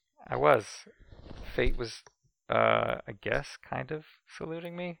prepared. I was. Fate was, I guess, kind of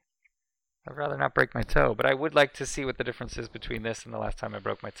saluting me. I'd rather not break my toe, but I would like to see what the difference is between this and the last time I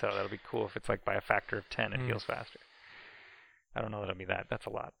broke my toe. That'll be cool if it's like by a factor of 10 it heals faster. I don't know that it'll be that. That's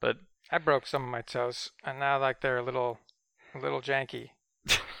a lot, but I broke some of my toes, and now like they're a little janky.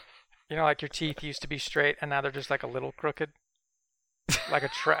 Like your teeth used to be straight, and now they're just like a little crooked, like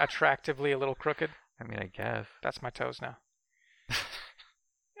attractively a little crooked. I mean, I guess that's my toes now.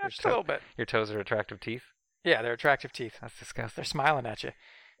 Just a little bit. Your toes are attractive teeth? Yeah, they're attractive teeth. That's disgusting. They're smiling at you.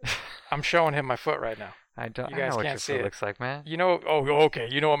 I'm showing him my foot right now. I don't. You guys I know what can't your see foot it. looks like, man. Oh, okay.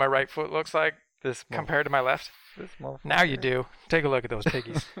 You know what my right foot looks like this compared to my left? This now you do. Take a look at those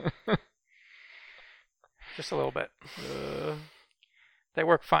piggies. Just a little bit. They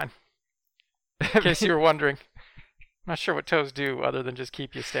work fine. In case you were wondering. I'm not sure what toes do other than just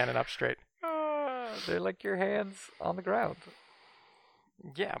keep you standing up straight. They're like your hands on the ground.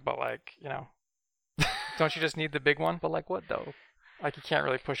 Yeah, but like, don't you just need the big one? But like what though? Like you can't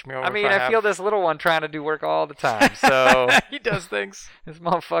really push me over. I mean, I feel this little one trying to do work all the time, so he does things. This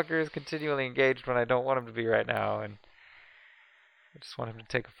motherfucker is continually engaged when I don't want him to be right now, and I just want him to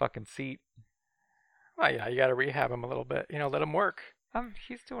take a fucking seat. Well, yeah, you got to rehab him a little bit. Let him work.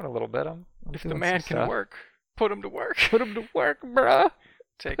 He's doing a little bit. If the man can work, put him to work. Put him to work, bruh.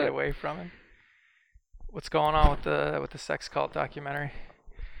 Take it away from him. What's going on with the sex cult documentary?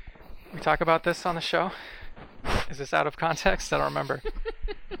 We talk about this on the show? Is this out of context? I don't remember.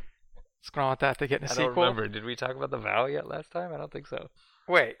 What's going on with that? They getting a sequel? I don't remember. Did we talk about the vow yet last time? I don't think so.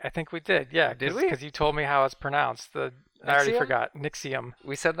 Wait, I think we did. Yeah, did we? Because you told me how it's pronounced. I already forgot. Nixium.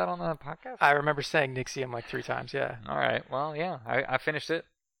 We said that on the podcast? I remember saying Nixium like 3 times. Yeah. All right. Well, yeah. I finished it.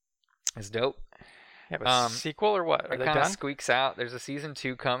 It's dope. Yeah, but sequel or what? Are it they kind of done? squeaks out. There's a season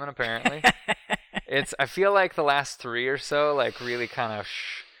 2 coming apparently. I feel like the last 3 or so like really kind of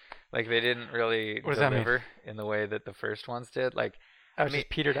like they didn't really deliver in the way that the first ones did. Like just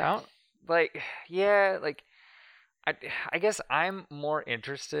petered out. Like yeah, like I guess I'm more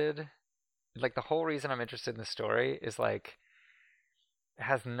interested. Like the whole reason I'm interested in the story is like it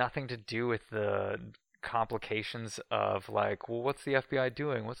has nothing to do with the complications of like, well, what's the FBI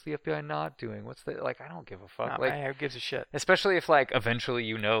doing? What's the FBI not doing? I don't give a fuck. No, man, who gives a shit? Especially if like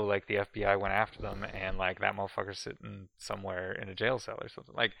eventually like the FBI went after them and like that motherfucker's sitting somewhere in a jail cell or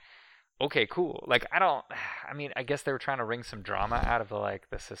something. Like, okay, cool. Like I guess they were trying to wring some drama out of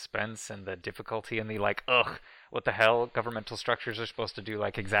the suspense and the difficulty and the like, ugh, what the hell? Governmental structures are supposed to do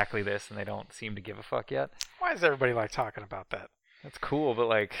like exactly this and they don't seem to give a fuck yet. Why is everybody like talking about that? That's cool, but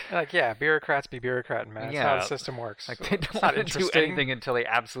like yeah, bureaucrats be bureaucrating, man. That's how the system works. Like they don't want to do anything until they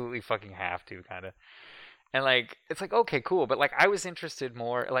absolutely fucking have to, kind of. And like it's like okay, cool, but like I was interested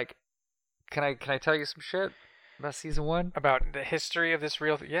more. Like, can I tell you some shit about season 1? About the history of this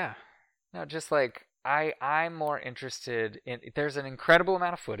real? Yeah. No, just like I'm more interested in. There's an incredible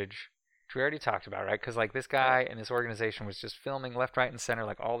amount of footage, which we already talked about, right? Because like this guy and his organization was just filming left, right, and center,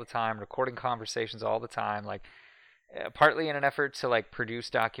 like all the time, recording conversations all the time, like. Partly in an effort to like produce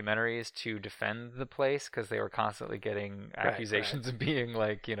documentaries to defend the place because they were constantly getting accusations of being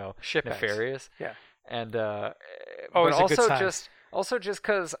like nefarious. Yeah, and but also just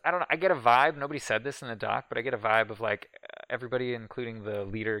because I don't know, I get a vibe. Nobody said this in the doc, but I get a vibe of like everybody, including the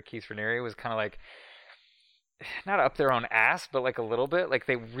leader Keith Raniere, was kind of like not up their own ass, but like a little bit. Like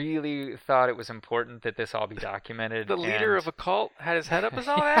they really thought it was important that this all be documented. The leader and... of a cult had his head up his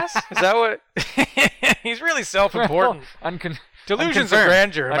own ass? Is that what? He's really self-important. Delusions of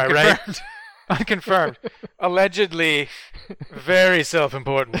grandeur, am I right? Unconfirmed. Allegedly very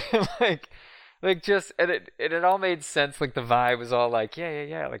self-important. like just, and it all made sense. Like the vibe was all like,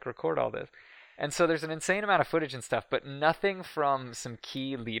 yeah, like record all this. And so there's an insane amount of footage and stuff, but nothing from some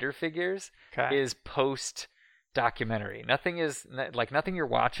key leader figures is post documentary. Nothing you're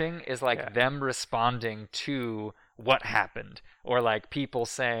watching is like them responding to what happened, or like people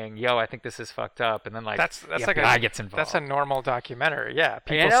saying, yo, I think this is fucked up, and then like that's the like FBI gets involved. That's a normal documentary. Yeah,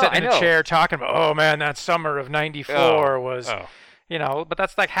 people sitting in a chair talking about, oh man, that summer of '94 was but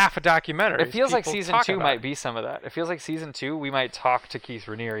that's like half a documentary. It feels like season 2 might be some of that. It feels like season 2 we might talk to Keith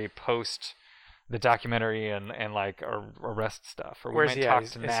Raniere post the documentary and like arrest stuff, or where's we might talk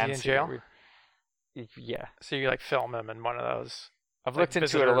to Nancy. Is he in jail? Yeah. So you like film him in one of those. I've looked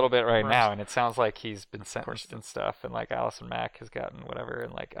into it a little bit right now, and it sounds like he's been sentenced and stuff, and like Allison Mack has gotten whatever,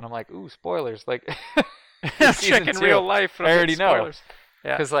 and I'm like, ooh, spoilers! Like, checking real life. I already know.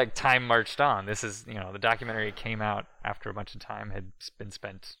 Yeah. Because like time marched on. This is the documentary came out after a bunch of time had been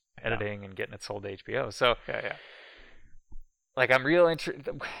spent editing and getting it sold to HBO. So yeah. Like I'm real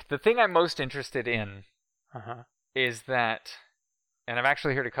the thing I'm most interested in is that, and I've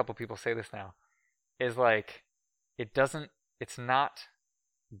actually heard a couple people say this now, is like it's not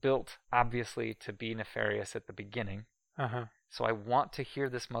built obviously to be nefarious at the beginning. So I want to hear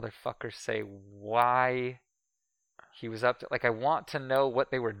this motherfucker say why he was up to, like, I want to know what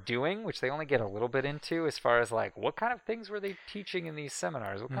they were doing, which they only get a little bit into, as far as like what kind of things were they teaching in these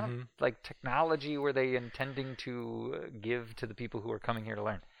seminars, what kind of like technology were they intending to give to the people who were coming here to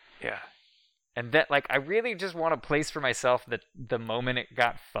learn. And that, like, I really just want a place for myself that the moment it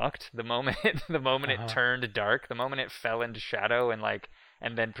got fucked, the moment it turned dark, the moment it fell into shadow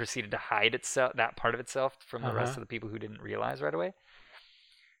and then proceeded to hide itself, that part of itself, from the rest of the people who didn't realize right away.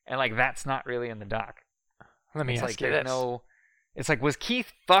 And like that's not really in the doc. Let me ask you this. It's like, was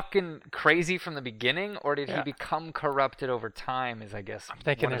Keith fucking crazy from the beginning, or did he become corrupted over time? Is, I guess, I'm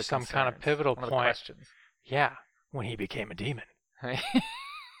thinking there's some kind of pivotal point. Questions. Yeah, when he became a demon.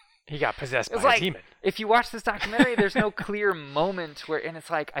 He got possessed by a demon. If you watch this documentary, there's no clear moment where, and it's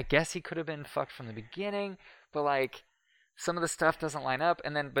like, I guess he could have been fucked from the beginning, but like some of the stuff doesn't line up,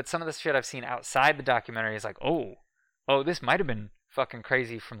 but some of the shit I've seen outside the documentary is like, oh, this might have been fucking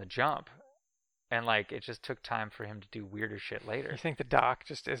crazy from the jump. And like it just took time for him to do weirder shit later. You think the doc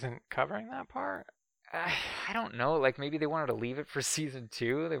just isn't covering that part? I don't know. Like maybe they wanted to leave it for season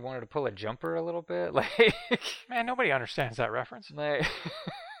 2. They wanted to pull a Jumper a little bit. Like, man, nobody understands that reference. Like,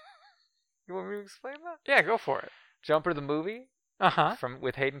 you want me to explain that? Yeah, go for it. Jumper the movie.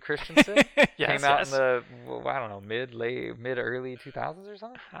 With Hayden Christensen. Came out in the mid early 2000s or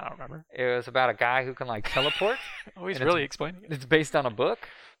something. I don't remember. It was about a guy who can like teleport. Oh, he's really explaining it. It's based on a book.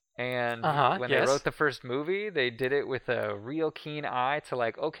 And when they wrote the first movie, they did it with a real keen eye to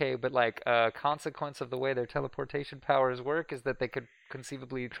like, okay, but like a consequence of the way their teleportation powers work is that they could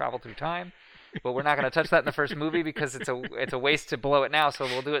conceivably travel through time. But we're not going to touch that in the first movie because it's a waste to blow it now, so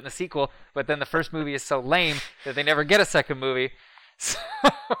we'll do it in the sequel. But then the first movie is so lame that they never get a second movie.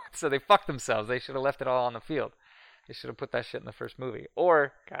 So they fucked themselves. They should have left it all on the field. They should have put that shit in the first movie.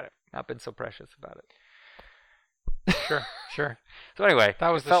 Or not been so precious about it. Sure. So anyway, that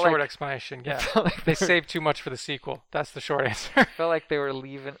was the short explanation. Yeah, like they saved too much for the sequel. That's the short answer. Felt like they were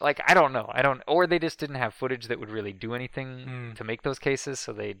leaving. Like I don't know. Or they just didn't have footage that would really do anything to make those cases,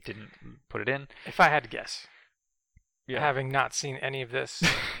 so they didn't put it in. If I had to guess, having not seen any of this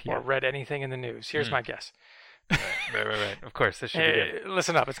or read anything in the news, here's my guess. Right. Of course, this should be good.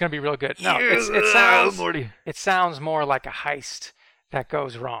 Listen up, it's gonna be real good. No, it sounds more like a heist that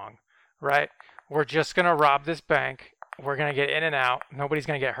goes wrong, right? We're just going to rob this bank. We're going to get in and out. Nobody's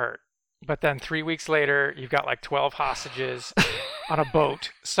going to get hurt. But then 3 weeks later, you've got like 12 hostages on a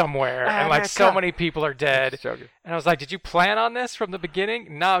boat somewhere. And like so many people are dead. And I was like, did you plan on this from the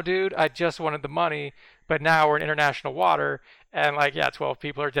beginning? No, dude. I just wanted the money. But now we're in international water. And like, 12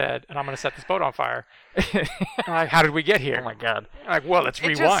 people are dead. And I'm going to set this boat on fire. Like, how did we get here? Oh my God. I'm like, well, let's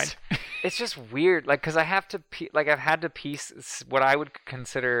rewind. It's just weird. Like, because I've had to piece what I would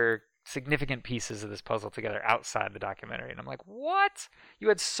consider significant pieces of this puzzle together outside the documentary, and I'm like, what? You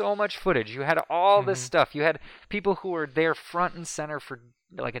had so much footage, you had all this stuff, you had people who were there front and center for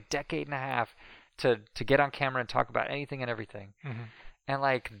like a decade and a half to get on camera and talk about anything and everything, and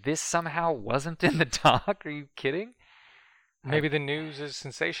like this somehow wasn't in the doc. Are you kidding? Maybe the news is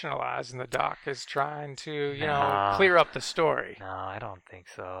sensationalized and the doc is trying to clear up the story. No, I don't think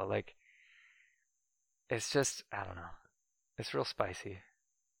so. Like it's just, I don't know. It's real spicy.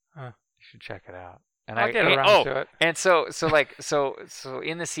 Huh. You should check it out. And I'll get around to it. And so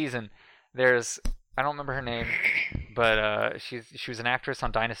in the season, there's, I don't remember her name, but she was an actress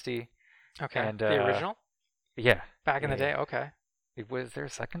on Dynasty. Okay. And, the original? Yeah. Back in the day? Okay. Was there a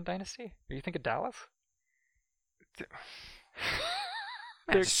second Dynasty? Are you thinking Dallas?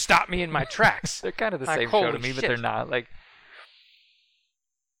 Man, just stop me in my tracks. They're kind of the Like, same show to holy me, but shit. they're not. Like,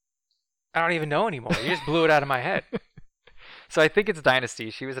 I don't even know anymore. You just blew it out of my head. so I think it's Dynasty.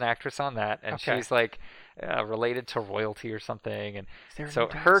 She was an actress on that, and Okay. she's like related to royalty or something. And Is there a so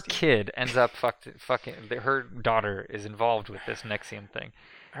new her Dynasty? kid ends up fucking. Her daughter is involved with this Nexium thing.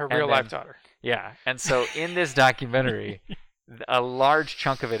 Her and real life then- daughter. Yeah, and so in this documentary, a large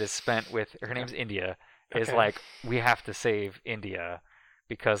chunk of it is spent with her name's India. Is Okay. like, we have to save India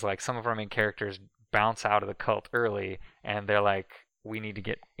because like some of our main characters bounce out of the cult early, and they're like, we need to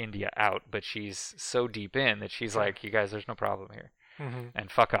get India out, but she's so deep in that she's Okay. like, you guys, there's no problem here, Mm-hmm.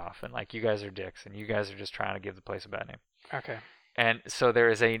 and fuck off, and like, you guys are dicks, and you guys are just trying to give the place a bad name. Okay. And so there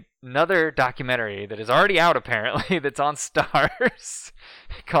is another documentary that is already out apparently that's on Stars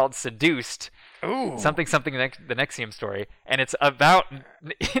called Seduced. Ooh. Something the Nexium story, and it's about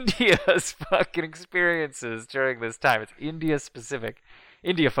India's fucking experiences during this time. It's India specific,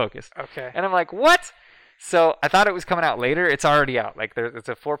 India focused. Okay. And I'm like, what? So I thought it was coming out later. It's already out. Like it's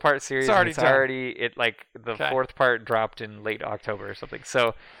a 4-part series. It's already and done. it like the Okay. 4th part dropped in late October or something.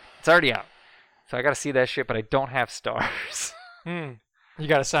 So it's already out. So I got to see that shit, but I don't have Stars. You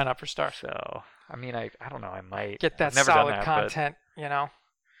got to sign up for Stars. So I mean, I don't know. I might Get that I've never done solid that, but content, you know?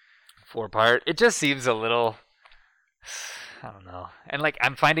 4-part. It just seems a little, I don't know. And like,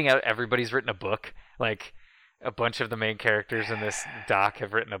 I'm finding out everybody's written a book. Like, a bunch of the main characters in this doc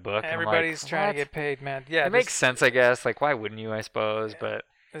have written a book. and I'm like, Everybody's trying what? to get paid, man. Yeah, It makes sense, I guess. Like, why wouldn't you? I suppose, but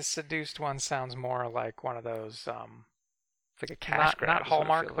this Seduced one sounds more like one of those, it's like a cash grab. not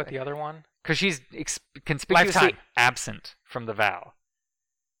Hallmark, but the other one. Because she's conspicuously Lifetime. absent from the vow.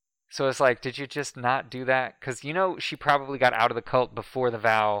 So it's like, did you just not do that? Because she probably got out of the cult before the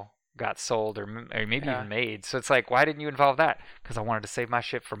vow got sold or maybe Yeah. even made. So it's like, why didn't you involve that? Because I wanted to save my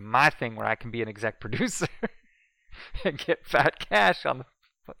shit for my thing where I can be an exec producer and get fat cash on the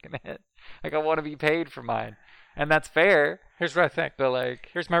fucking head. Like, I want to be paid for mine. And that's fair. Here's what I think. But like,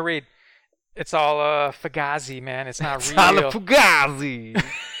 Here's my read. It's all Fugazi, man. It's not real. Fugazi.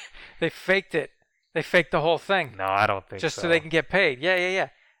 They faked it. They faked the whole thing No, I don't think just so. so they can get paid. Yeah.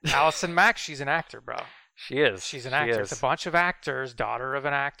 Allison Mack, she's an actor, bro. She is. She's an She actor. is. It's a bunch of actors. Daughter of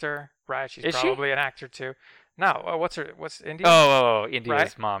an actor, right? She's Is she? probably an actor too. No, what's India? Oh, India's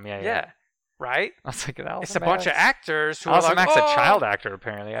Right? mom. Yeah. yeah, right. I was like, Allison It's a bunch of Mack's- actors who Allison are like, Mack's oh! a child actor,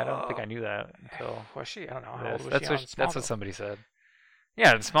 apparently. I don't think Oh. I knew that until Was she? I don't know. How this. old was That's she what on that's what Smallville? somebody said.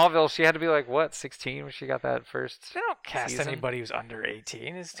 Yeah, in Smallville, she had to be like what, 16 when she got that first. They don't cast season? anybody who's under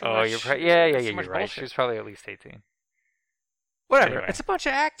 18. It's too Oh, much. you're it's yeah, too you're much right. bullshit. She was probably at least 18. Whatever. Anyway. It's a bunch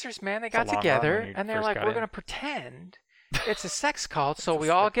of actors, man. They It's got a long run together when you and they're first like, got we're in. gonna pretend it's a sex cult, so It's a we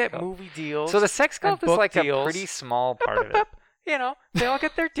all sex get cult. movie deals. So the sex and cult is book like deals. a pretty small part of it. Bup, you know, they all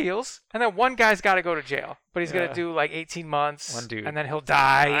get their deals, and then one guy's got to go to jail, but he's Yeah. gonna do like 18 months, One dude. and then he'll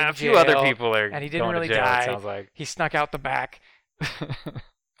die. in A few jail, other people are and he didn't going really to jail, die. it sounds like. He snuck out the back.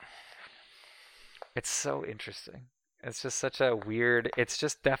 It's so interesting. It's just such a weird. It's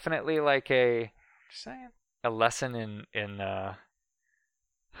just definitely like a Just saying. lesson in I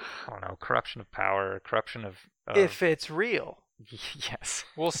don't know, corruption of power, corruption of If it's real, yes.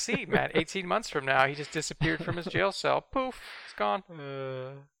 we'll see, man. 18 months from now, he just disappeared from his jail cell. Poof, it's gone.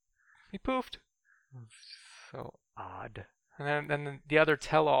 He poofed. So odd. And then the other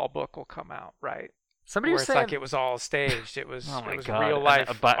tell-all book will come out, right? Somebody Where was it's saying, like it was all staged. It was, oh my it was god, real life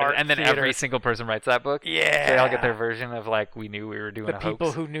art and then theater. every single person writes that book. Yeah. They all get their version of like, we knew we were doing the a people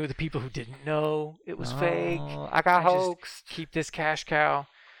hoax. who knew, the people who didn't know it was fake. Oh, I got I just hoaxed. Keep this cash cow.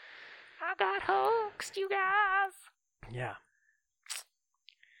 I got hoaxed, you guys. Yeah.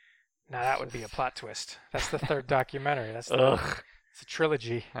 Now that would be a plot twist. That's the third documentary. That's Ugh. it's a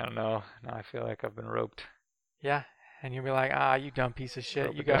trilogy. I don't know. Now I feel like I've been roped. Yeah. And you'll be like, you dumb piece of shit.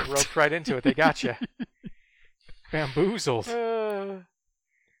 Rope You a got dope. roped right into it. They got you. Bamboozled. I'm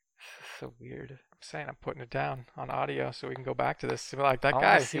So weird. saying I'm putting it down on audio so we can go back to this. Be like, that I wanna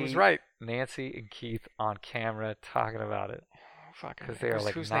guy, he was see- right. Nancy and Keith on camera talking about it. Oh, fuck. Because they are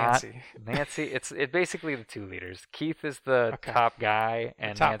like who's not Nancy? Nancy. It's basically the two leaders. Keith is the Okay. top guy,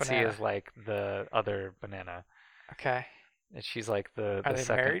 and top Nancy banana. is like the other banana, Okay. and she's like the Are they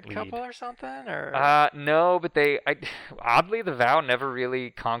second married lead. couple or something? Or No, but oddly the vow never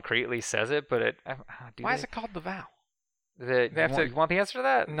really concretely says it. But why is it called the vow? You have to- want the answer to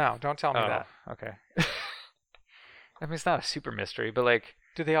that? No, don't tell me Oh, that. okay. I mean, it's not a super mystery, but like,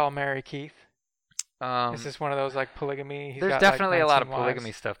 Do they all marry Keith? Is this one of those like polygamy? There's definitely a lot of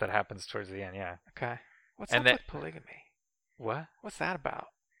polygamy stuff that happens towards the end. Yeah. Okay. What's And up that- with polygamy? What? What's that about?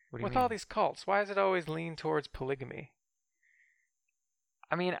 What do you With mean? all these cults, why does it always lean towards polygamy?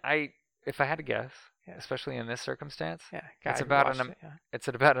 I mean, if I had to guess, Yeah. especially in this circumstance, Yeah, guy who about watched an- it, yeah. it's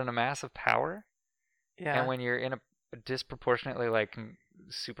about an amass of power, Yeah. and when you're in a disproportionately like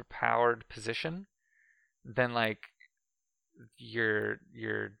super powered position, then like your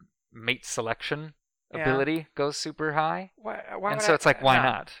mate selection Yeah. ability goes super high, why and would so I- it's like, why no,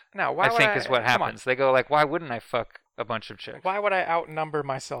 not? No, why I would think is what come on. happens. They go like, why wouldn't I fuck a bunch of chicks? Why would I outnumber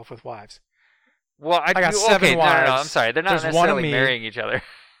myself with wives? Well, I got do, 7 okay, no, I'm wives. sorry. They're not There's one of necessarily me. marrying each other,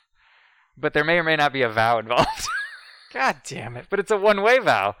 but there may or may not be a vow involved. God damn it. But it's a one-way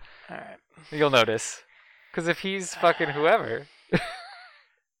vow. All right. You'll notice, because if he's fucking whoever,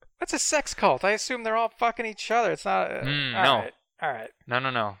 That's a sex cult. I assume they're all fucking each other. It's not. No. All right. All right.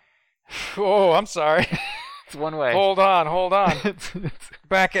 no, Oh, I'm sorry. it's one way. Hold on. It's-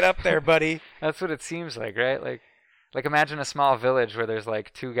 Back it up there, buddy. that's what it seems like, right? Like imagine a small village where there's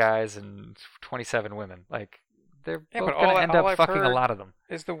like 2 guys and 27 women. Like they're Yeah, both but gonna all end I've up fucking a heard lot of them.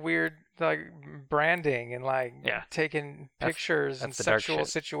 Is the weird like branding and like Yeah. taking That's- pictures and that's the dark sexual shit.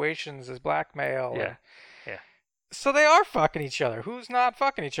 situations as blackmail. Yeah. and- Yeah. So they are fucking each other. Who's not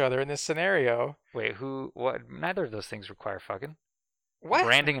fucking each other in this scenario? Wait, who? What? Neither of those things require fucking. What?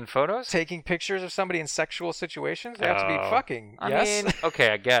 Branding and photos. Taking pictures of somebody in sexual situations? They have to be Oh. fucking. I yes. mean, okay,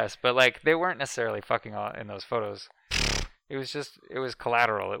 I guess, but like they weren't necessarily fucking in those photos. It was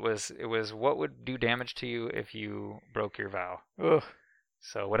collateral. It was what would do damage to you if you broke your vow. Ugh.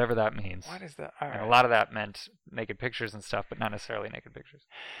 So whatever that means. What is that? All And a right. lot of that meant naked pictures and stuff, but not necessarily naked pictures.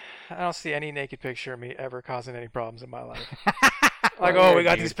 I don't see any naked picture of me ever causing any problems in my life. Like, Like, oh, we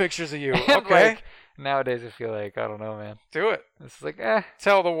got these pictures of you. And, Okay, like, nowadays, I feel like I don't know, man. do it. It's like,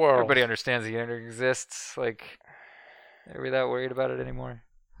 Tell the world. everybody understands the internet exists. Like, are we that worried about it anymore?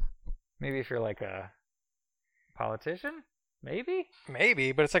 Maybe if you're like a politician, maybe.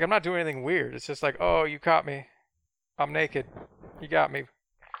 Maybe, but it's like I'm not doing anything weird. It's just like, oh, you caught me. I'm naked. You got me.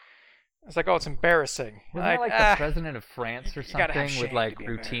 It's like, oh, it's embarrassing. Wasn't it like ah, the president of France or you gotta have something would shame like to be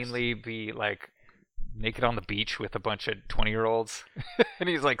embarrassed. routinely be like naked on the beach with a bunch of 20-year-olds, and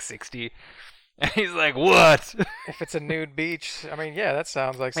he's like 60, and he's like, "What?" if it's a nude beach, I mean, yeah, that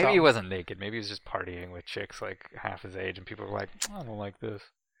sounds like Maybe he something. wasn't naked. Maybe he was just partying with chicks like half his age, and people were like, "I don't like this."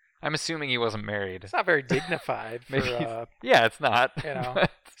 I'm assuming he wasn't married. It's not very dignified for. Maybe yeah, it's not. you know. But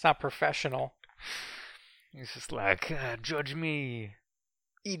It's not professional. he's just like, "Judge me,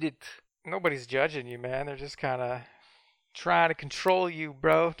 eat it." Nobody's judging you, man. They're just kind of trying to control you,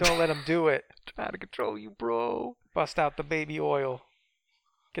 bro. Don't let them do it. Try to control you, bro. Bust out the baby oil.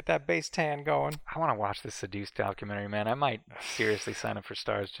 Get that base tan going. I want to watch this Seduced documentary, man. I might seriously sign up for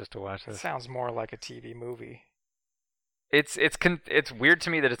Stars just to watch It this. sounds more like a TV movie. It's weird to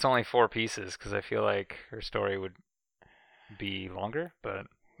me that it's only 4 pieces because I feel like her story would be longer, but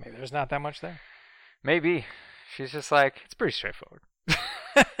Maybe there's not that much there. maybe she's just like, it's pretty straightforward.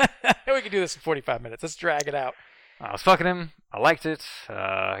 We could do this in 45 minutes. Let's drag it out. I was fucking him. I liked it.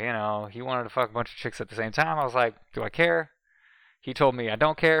 He wanted to fuck a bunch of chicks at the same time. I was like, do I care? He told me I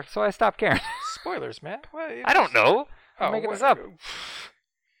don't care, so I stopped caring. Spoilers, man. What, I don't know. I'm Oh, making what- this up.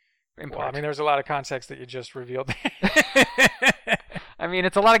 In Well, I part. mean, there's a lot of context that you just revealed. I mean,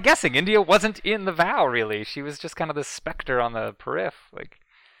 it's a lot of guessing. India wasn't in the vow, really. She was just kind of this specter on the periph. Like,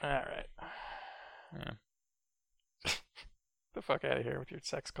 All right. Yeah. The fuck out of here with your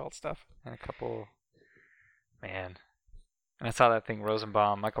sex cult stuff. and a couple, man. And I saw that thing,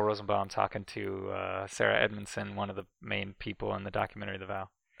 Michael Rosenbaum, talking to Sarah Edmondson, one of the main people in the documentary The Vow.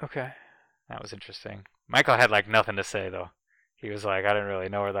 Okay. That was interesting. Michael had like nothing to say though. He was like, I didn't really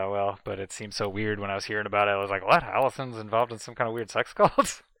know her that well, but it seemed so weird when I was hearing about it. I was like, what? Allison's involved in some kind of weird sex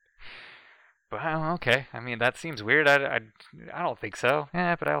cult? But okay. I mean, that seems weird. I don't think so.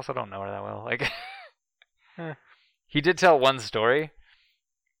 Yeah, but I also don't know her that well. Like, Huh. He did tell one story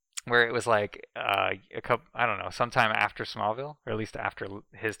where it was like I don't know, sometime after Smallville, or at least after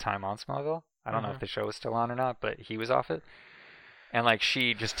his time on Smallville. I don't know if the show was still on or not, but he was off it. And like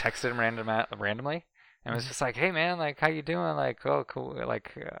she just texted him randomly, and was just like, "Hey man, like how you doing? Like, oh cool,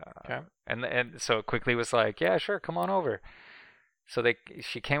 like." Okay. And so quickly was like, "Yeah, sure, come on over." So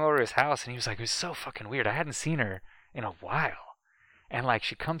she came over to his house, and he was like, "It was so fucking weird. I hadn't seen her in a while." And like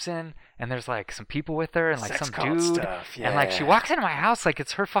she comes in, and there's like some people with her, and like Sex some cult dude, stuff, and like she yeah. walks into my house like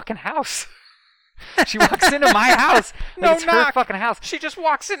it's her fucking house. She walks into my house. No it's knock. her fucking house. She just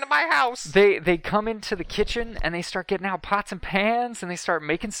walks into my house. They come into the kitchen and they start getting out pots and pans and they start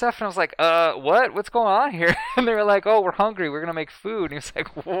making stuff. And I was like, what? What's going on here? And they were like, oh, we're hungry. We're gonna make food. And he was like,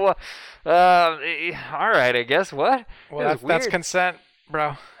 what? All right, I guess. What? Well, that's consent,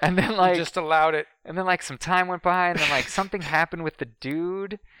 bro. And then like you just allowed it. And then like some time went by, and then like something happened with the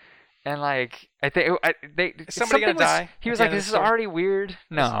dude, and like I think Is somebody gonna die? He was at like, the end of "This the is story? already weird."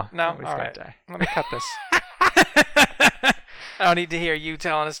 No, No. nobody's All gonna right. die. Let me cut this. I don't need to hear you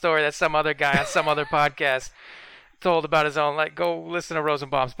telling a story that some other guy on some other podcast told about his own. Like, go listen to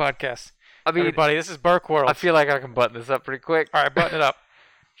Rosenbaum's podcast. I mean, Everybody, this is Burke World. I feel like I can button this up pretty quick. All right, button it up.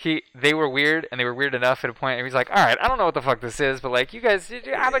 They were weird, and they were weird enough at a point. And he's like, "All right, I don't know what the fuck this is, but like, you guys,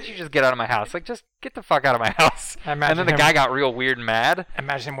 how about you just get out of my house? Like, just get the fuck out of my house." I And imagine then the him- guy got real weird and mad.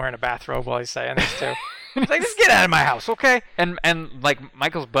 Imagine him wearing a bathrobe while he's saying this too. He's like, just get out of my house, okay? And like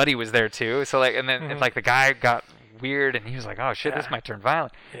Michael's buddy was there too. So like, and then and, like the guy got weird, and he was like, "Oh shit, this Yeah. might turn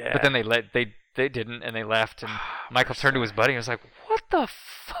violent." Yeah. But then they didn't, and they left. And Michael turned to his buddy and was like, "What the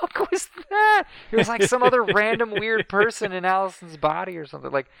fuck was that?" It was like some other random weird person in Allison's body or something.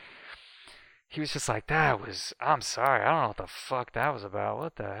 Like, he was just like, I'm sorry, I don't know what the fuck that was about.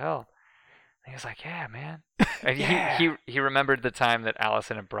 What the hell? And he was like, "Yeah, man." And Yeah. he remembered the time that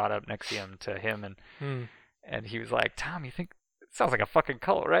Allison had brought up Nexium to him, Hmm. and he was like, "Tom, you think it sounds like a fucking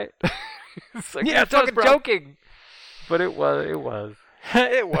cult, right?" It's like, Yeah, "You're it does, fucking bro." joking." But it was.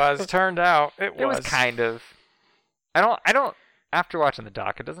 It was. Turned out. It was. It was kind of. I don't. After watching the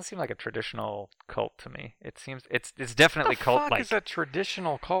doc, it doesn't seem like a traditional cult to me. It seems it's definitely What the cult fuck like. is a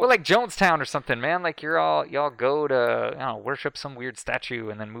traditional cult? Well, like Jonestown or something, man. Like y'all go to, I don't know, worship some weird statue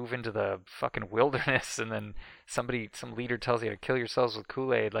and then move into the fucking wilderness, and then some leader tells you to kill yourselves with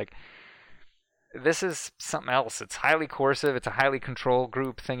Kool-Aid. Like, this is something else. It's highly coercive. It's a highly controlled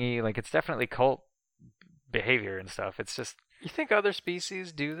group thingy. Like, it's definitely cult behavior and stuff. It's just You think other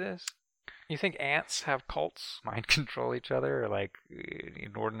species do this? You think ants have cults? mind control each other, or like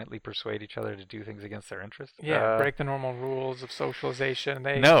inordinately persuade each other to do things against their interest. Yeah, break the normal rules of socialization.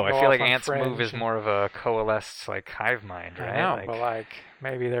 They No, go I feel off like on ants move fringe is and- more of a coalesced like hive mind, right? I know, Like, but like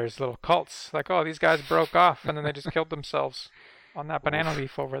maybe there's little cults. Like, oh, these guys broke off and then they just killed themselves on that banana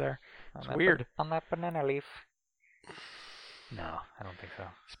leaf over there. on It's that weird. on that banana leaf. No, I don't think so.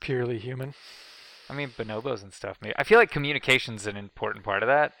 It's purely human. I mean, bonobos and stuff. Maybe. I feel like communication's an important part of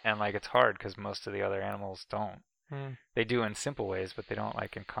that, and like it's hard because most of the other animals don't. Hmm. They do in simple ways, but they don't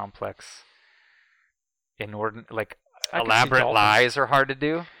like in complex, inordinate, like I could see elaborate dolphins. lies are hard to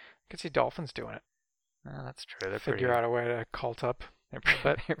do. I could see dolphins doing it. No, that's true. They're Figure pretty, out a way to cult up. they're but-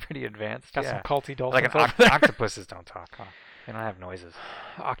 pretty, they're pretty advanced. Got Yeah. some culty dolphins Like over there. octopuses don't talk. Huh? They don't have noises.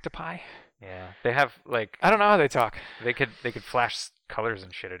 Octopi? Yeah, they have like I don't know how they talk. they could flash colors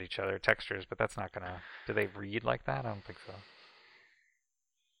and shit at each other, textures, but that's not gonna. Do they read like that? I don't think so.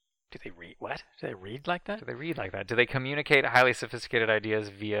 Do they read what? Do they read like that? Do they read like that? Do they communicate highly sophisticated ideas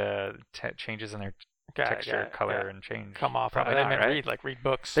via changes in their Got it, texture, got it, color, got it. and change? Come off. Probably They not, meant right? read, like read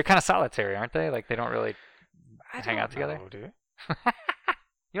books. They're kind of solitary, aren't they? Like they don't really I hang out don't together. know, dude.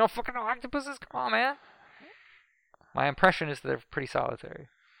 You don't fucking know octopuses? Come on, man. My impression is that they're pretty solitary.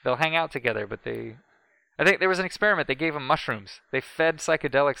 They'll hang out together, but I think there was an experiment. They gave them mushrooms. They fed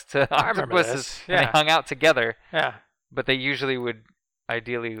psychedelics to I remember octopuses, this, and they yeah. hung out together. Yeah, But they usually would,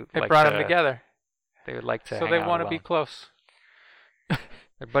 ideally, they like brought to, them together, They would like to. so hang they out want to be alone. close.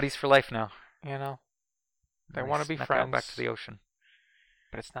 They're buddies for life now. You know, they And want to be snuck out friends. back to the ocean.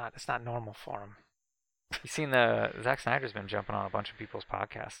 But it's not normal for them. You seen the Zack Snyder's been jumping on a bunch of people's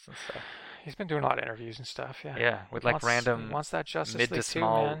podcasts and stuff. He's been doing a lot of interviews and stuff. Yeah. Yeah, with like Wants- random wants that Justice mid to League too,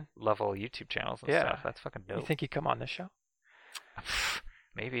 small man. level YouTube channels and Yeah. stuff. That's fucking dope. You think he'd come on this show?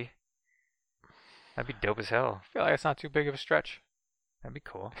 Maybe. That'd be dope as hell. I feel like it's not too big of a stretch. That'd be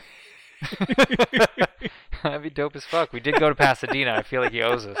cool. That'd be dope as fuck. We did go to Pasadena. I feel like he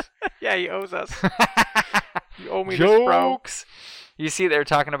owes us. Yeah, he owes us. You owe me this, bro. Jokes. You see, they're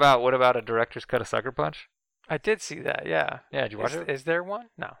talking about what about a director's cut of Sucker Punch? I did see that. Yeah. Yeah, did you watch it? Is there one?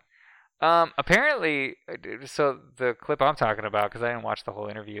 No. Apparently, so the clip I'm talking about, because I didn't watch the whole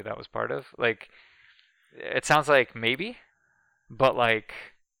interview that was part of, like, it sounds like maybe, but like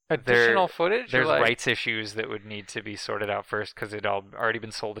Additional footage? or there's like, rights issues that would need to be sorted out first because it all already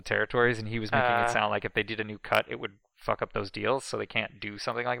been sold to territories, and he was making it sound like if they did a new cut, it would fuck up those deals, so they can't do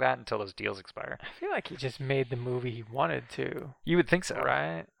something like that until those deals expire. I feel like he just made the movie he wanted to. You would think so,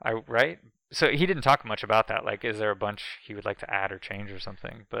 Right? Right? So he didn't talk much about that. Like, is there a bunch he would like to add or change or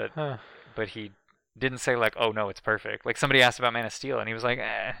something? But Huh. he didn't say like, oh no, it's perfect. Like somebody asked about Man of Steel, and he was like,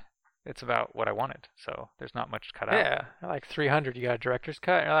 it's about what I wanted. So there's not much cut out. Yeah, like 300, you got a director's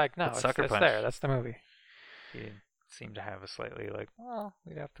cut. And you're like, no, But it's Sucker Punch. there. That's the movie. He seemed to have a slightly like, well,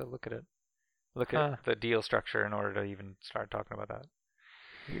 we'd have to look at it. Look Huh. at the deal structure in order to even start talking about that.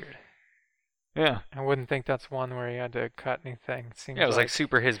 Weird. Yeah. I wouldn't think that's one where he had to cut anything. It seems Yeah, it was like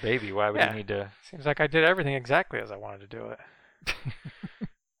super his baby. Why would Yeah. he need to? Seems like I did everything exactly as I wanted to do it.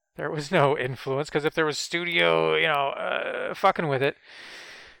 There was no influence, because if there was studio, fucking with it,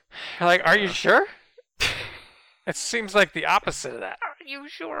 like, are you sure? It seems like the opposite of that. Are you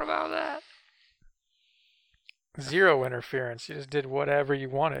sure about that? Zero interference. You just did whatever you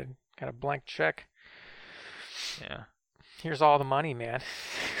wanted. Got a blank check. Yeah. Here's all the money, man.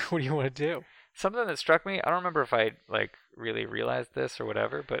 What do you want to do? Something that struck me, I don't remember if I like really realized this or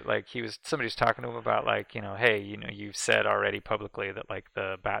whatever, but like somebody was talking to him about like, hey, you've said already publicly that like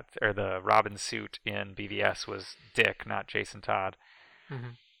the Robin suit in BVS was Dick, not Jason Todd. Mm-hmm.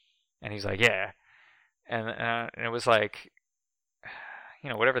 And he's like, yeah. And it was like,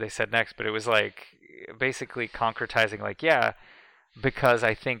 whatever they said next, but it was like basically concretizing like, yeah, because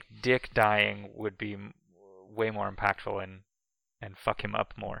I think Dick dying would be way more impactful and fuck him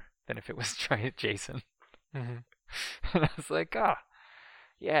up more than if it was Jason. Mm-hmm. And I was like,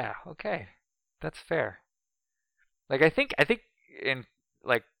 yeah, okay, that's fair. Like I think in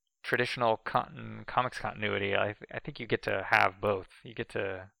like traditional comics continuity, I think you get to have both. You get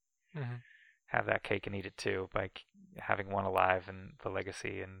to have that cake and eat it too, by having one alive and the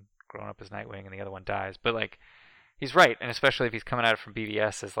legacy and growing up as Nightwing, and the other one dies. But like, he's right, and especially if he's coming at it from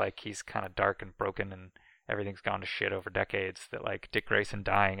BVS as like he's kind of dark and broken and everything's gone to shit over decades, that like Dick Grayson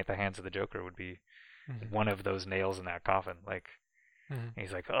dying at the hands of the Joker would be one of those nails in that coffin. Like,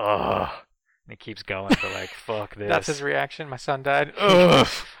 he's like, ugh, and he keeps going for like, fuck this. That's his reaction. My son died. Ugh.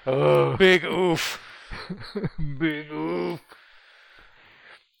 Ugh. Big oof. Big oof.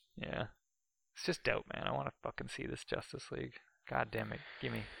 Yeah. It's just dope, man. I want to fucking see this Justice League. God damn it.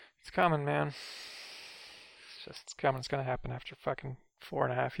 Gimme. It's coming, man. It's It's coming. It's going to happen after fucking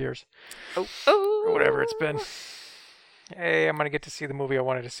 4.5 years. Oh. Or whatever it's been. Hey, I'm going to get to see the movie I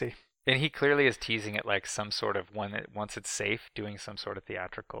wanted to see. And he clearly is teasing it like some sort of, once it's safe, doing some sort of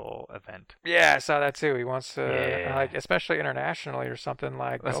theatrical event. Yeah, I saw that too. He wants to, Yeah. like, especially internationally or something,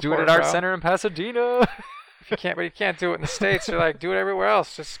 like, Let's go do for it at Art bro. Center in Pasadena. But you can't do it in the States. They're like, do it everywhere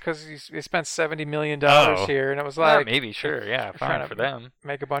else, just because you spent $70 million Oh. here, and it was Well, like, maybe, sure, yeah, we're trying fine to for them.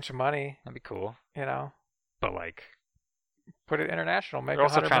 make a bunch of money, That'd be cool. But like, put it international, make they're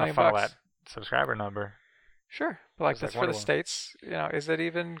also $100 trying to million follow bucks. that subscriber number. Sure, but like Just like that's for Wonder the Woman. States. Is it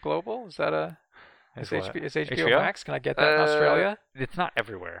even global? Is that Is what? is HBO HBO? Max? Can I get that in Australia? It's not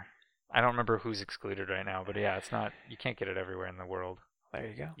everywhere. I don't remember who's excluded right now, but yeah, it's not. You can't get it everywhere in the world There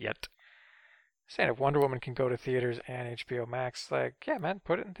you go. yet. Saying if Wonder Woman can go to theaters and HBO Max, like, yeah, man,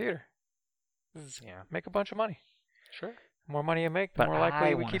 put it in theater. Yeah, Make a bunch of money. sure. The more money you make, the But more likely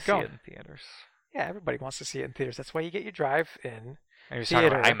I we wanna keep see going. it in theaters. Yeah, everybody wants to see it in theaters. That's why you get your drive-in. And he was talking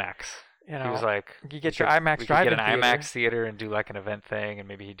about Theater. IMAX. You know, He was like, you get your IMAX we could drive-in get an theater. IMAX theater and do like an event thing, and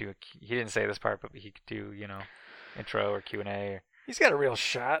maybe he'd do. He didn't say this part, but he could do intro or Q&A. He's got a real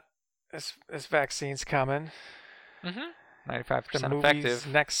shot. This vaccine's coming. 95% The movie's effective.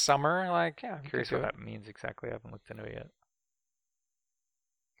 next summer. Like, yeah, I'm we curious could what do it. that means exactly. I haven't looked into it yet.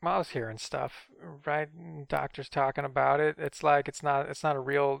 Well, I was hearing stuff, right? Doctors talking about it. It's like it's not a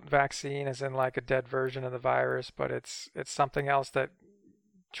real vaccine, as in like a dead version of the virus, but it's something else that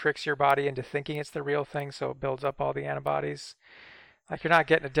tricks your body into thinking it's the real thing, so it builds up all the antibodies. Like, you're not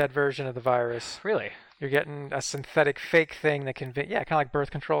getting a dead version of the virus. Really? You're getting a synthetic fake thing that kind of like birth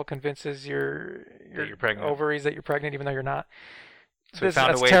control convinces your That you're pregnant. ovaries that you're pregnant even though you're not. So we found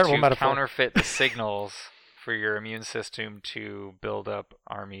That's a way terrible to metaphor. counterfeit the signals for your immune system to build up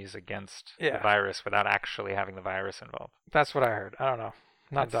armies against the Yeah. virus without actually having the virus involved. That's what I heard. I don't know.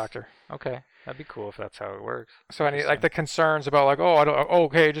 Not a That's- doctor. Okay, that'd be cool if that's how it works. So any like Interesting. the concerns about like,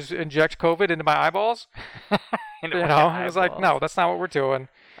 okay, just inject COVID into my eyeballs. Into You my know, I was like, eyeballs. no, that's not what we're doing.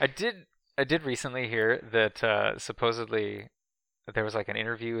 I did recently hear that supposedly there was like an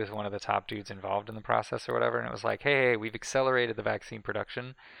interview with one of the top dudes involved in the process or whatever, and it was like, hey, we've accelerated the vaccine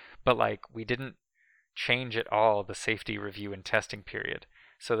production, but like we didn't change at all the safety review and testing period.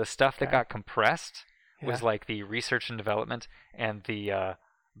 So the stuff that Okay. got compressed was Yeah. like the research and development and the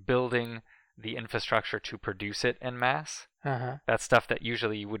building the infrastructure to produce it en masse. Uh-huh. That's stuff that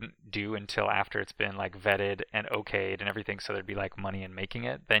usually you wouldn't do until after it's been like vetted and okayed and everything, so there'd be like money in making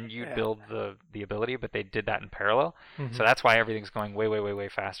it. Then you'd Yeah. build the ability, but they did that in parallel. Mhm. So that's why everything's going way, way, way, way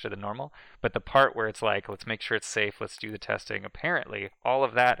faster than normal. But the part where it's like, let's make sure it's safe, let's do the testing, apparently all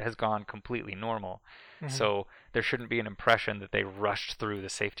of that has gone completely normal. So there shouldn't be an impression that they rushed through the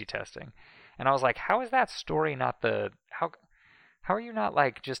safety testing. And I was like, how is that story not how are you not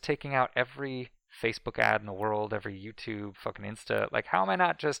like just taking out every Facebook ad in the world, every YouTube, fucking Insta? Like, how am I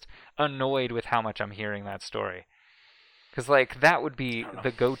not just annoyed with how much I'm hearing that story? Because, like, that would be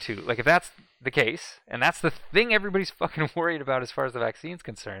the go-to. Like, if that's the case, and that's the thing everybody's fucking worried about as far as the vaccine's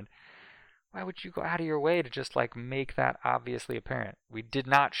concerned, why would you go out of your way to just, like, make that obviously apparent? We did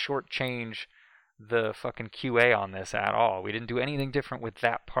not shortchange the fucking QA on this at all. We didn't do anything different with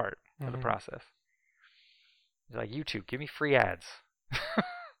that part of the process. It's like, YouTube, give me free ads.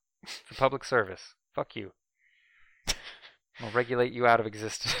 It's a public service. Fuck you. I'll regulate you out of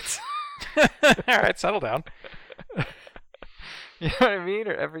existence. All right, settle down. You know what I mean?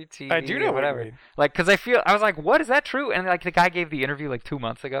 Or every TV. I do know whatever. what you mean. Like, because I was like, what, is that true? And like the guy gave the interview like 2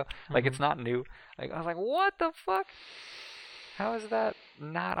 months ago. Like, it's not new. Like, I was like, what the fuck? How is that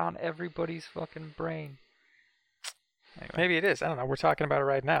not on everybody's fucking brain? Anyway. Maybe it is. I don't know. We're talking about it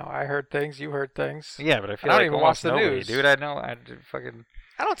right now. I heard things. You heard things. Yeah, but I feel I don't like even almost watch the nobody, news. dude. I know. I fucking.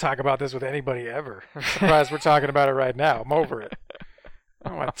 I don't talk about this with anybody ever. I'm surprised we're talking about it right now. I'm over it. I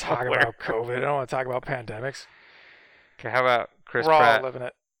don't want to talk about COVID. I don't want to talk about pandemics. Okay, how about Chris We're all Pratt living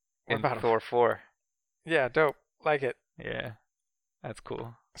it. What in about him? Thor 4? Yeah, dope. Like it. Yeah, that's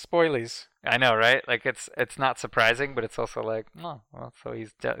cool. Spoilies. I know, right? Like, it's not surprising, but it's also like, oh, well, so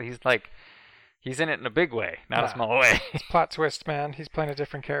he's like, he's in it in a big way, not a small way. It's plot twist, man. He's playing a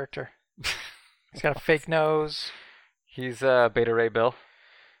different character. He's got a fake nose. He's Beta Ray Bill.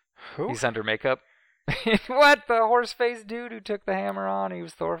 Who? He's under makeup. What? The horse-faced dude who took the hammer on? He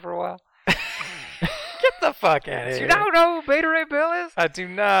was Thor for a while. Get the fuck out of here. You don't know who Beta Ray Bill is? I do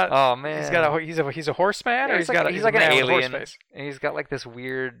not. Oh man, He's a horseman, Yeah, or he's he's like a an man with a alien. horse face? And he's got like this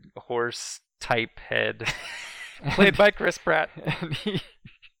weird horse type head. Played by Chris Pratt. And it'd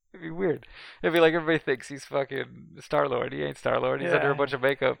be weird. It'd be like everybody thinks he's fucking Star-Lord. He ain't Star-Lord. He's under a bunch of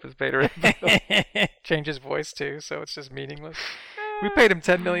makeup as Beta Ray Bill. Change his voice too, so it's just meaningless. We paid him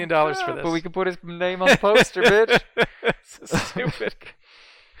 $10 million for this. But we can put his name on the poster, bitch. So stupid.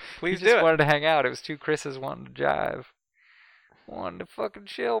 Please he do just it. wanted to hang out. It was two Chris's wanting to jive. Wanted to fucking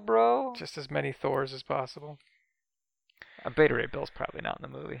chill, bro. Just as many Thors as possible. Beta Ray Bill's probably not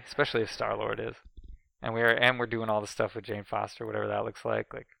in the movie, especially if Star-Lord is. And we're doing all the stuff with Jane Foster, whatever that looks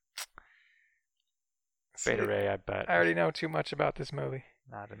like. Like Beta Ray, I bet. I already know too much about this movie.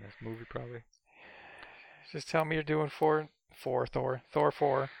 Not in this movie, probably. Just tell me you're doing Thor 4. Thor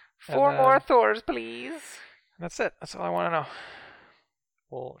 4. Four And, more Thors, please. That's it. That's all I want to know.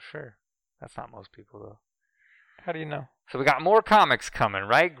 Well, sure. That's not most people, though. How do you know? So we got more comics coming,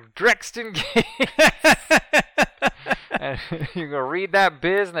 right? Drexton Gates. And you go read that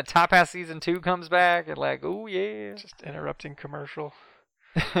biz, and the Top Hat Season 2 comes back, and like, oh yeah. Just interrupting commercial.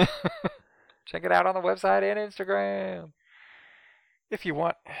 Check it out on the website and Instagram. If you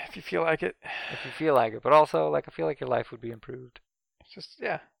want, if you feel like it. If you feel like it. But also, like, I feel like your life would be improved. It's just,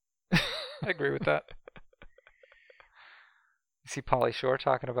 yeah. I agree with that. You see Pauly Shore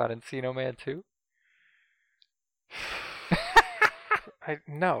talking about Encino Man 2?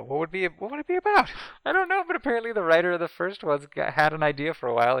 No. What would it be about? I don't know, but apparently the writer of the first one's had an idea for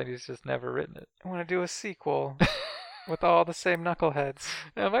a while, and he's just never written it. I want to do a sequel with all the same knuckleheads.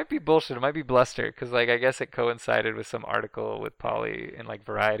 It might be bullshit. It might be bluster, because like I guess it coincided with some article with Pauly in like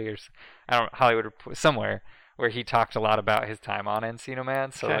Variety or I don't know, Hollywood or somewhere where he talked a lot about his time on Encino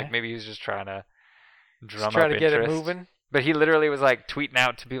Man. So like maybe he was just trying to drum up get interest. it moving. But he literally was like tweeting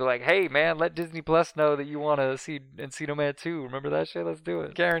out to people like, "Hey man, let Disney Plus know that you want to see Encino Man 2. Remember that shit? Let's do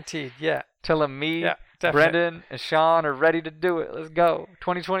it." Guaranteed. Yeah. Tell him me, Yeah, definitely. Brendan, and Sean are ready to do it. Let's go.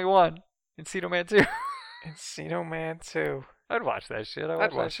 2021. Encino Man 2. Encino Man 2. I'd watch that shit. I'd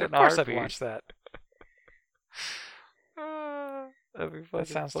that watch shit it. in Of a course I'd heartbeat. watch that. That'd be That fucking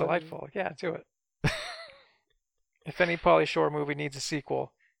sounds funny. delightful. Yeah, do it. If any Pauly Shore movie needs a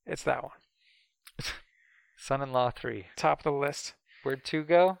sequel, it's that one. Son-in-Law 3. Top of the list. Where'd 2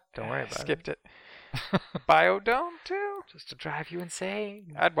 go? Don't worry about Skipped it. Biodome 2? Just to drive you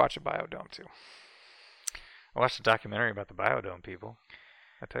insane. I'd watch a Biodome 2. I watched a documentary about the Biodome people.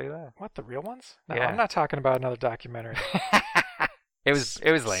 I tell you that. What, the real ones? No, Yeah. I'm not talking about another documentary. It was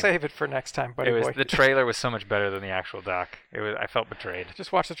lame. Save it for next time, buddy boy. The trailer was so much better than the actual doc. I felt betrayed.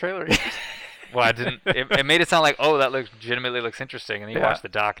 Just watch the trailer. Well, I didn't. It made it sound like, oh, that legitimately looks interesting, and then you Yeah. watch the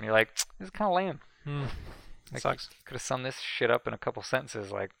doc and you're like, this is kind of lame. Like, Sucks. Could have summed this shit up in a couple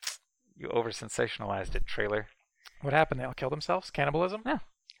sentences. Like, you over sensationalized it, trailer. What happened? They all killed themselves? Cannibalism? Yeah.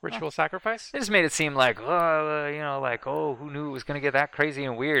 Ritual sacrifice? They just made it seem like, oh, who knew it was gonna get that crazy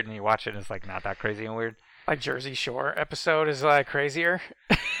and weird? And you watch it, and it's like not that crazy and weird. Like Jersey Shore episode is like crazier.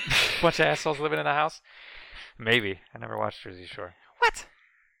 bunch of assholes living in a house. Maybe. I never watched Jersey Shore. What?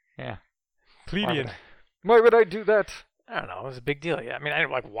 Yeah. Plebeian. Why would I do that? I don't know. It was a big deal. Yeah, I mean, I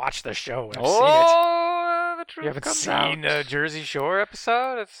didn't like watch the show. I've seen it. The truth You haven't comes seen out. a Jersey Shore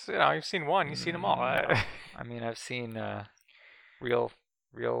episode? It's you've seen one. You've seen them all. I mean, I've seen Real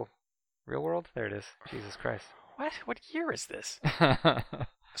World. There it is. Jesus Christ. What? What year is this? Seen I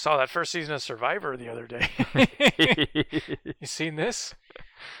saw that first season of Survivor the other day. You seen this?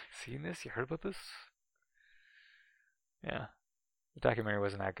 this? You heard about this? Yeah. The documentary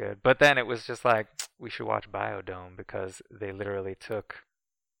wasn't that good. But then it was just like, we should watch Biodome because they literally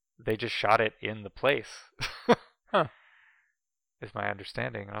they just shot it in the place. Huh. Is my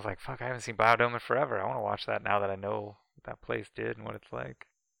understanding. And I was like, fuck, I haven't seen Biodome in forever. I want to watch that now that I know what that place did and what it's like.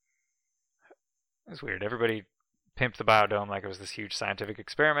 It was weird. Everybody pimped the Biodome like it was this huge scientific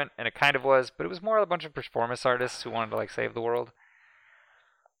experiment, and it kind of was, but it was more a bunch of performance artists who wanted to like save the world.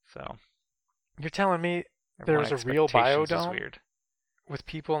 So You're telling me everyone there's a real expectations was Biodome weird. with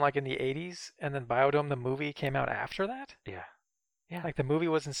people like in the 80s, and then Biodome the movie came out after that? Yeah. Yeah. Like the movie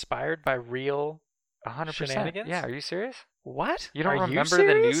was inspired by real 100%. shenanigans? Yeah, are you serious? What? You don't Are remember the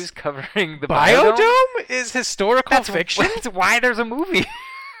serious? news covering the Biodome? Biodome is historical fiction? That's why there's a movie.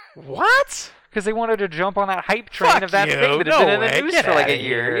 What? Because they wanted to jump on that hype train Fuck of that you. thing that had No been in way. the news Get for like outta a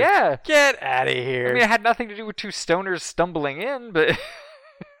year. here. Yeah. Get out of here. I mean, it had nothing to do with two stoners stumbling in, but...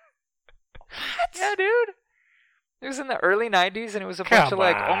 What? Yeah, dude. It was in the early 90s, and it was a bunch Come of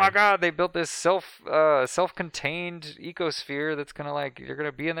like, oh my on. god, they built this self-contained ecosphere that's gonna like, you're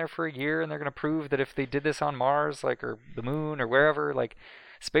gonna be in there for a year, and they're gonna prove that if they did this on Mars, like, or the moon, or wherever, like,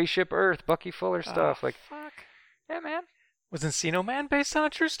 spaceship Earth, Bucky Fuller stuff, Oh, like, fuck. yeah, man. Was Encino Man based on a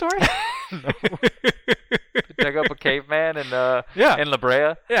true story? No. Dug up a caveman in Yeah. in La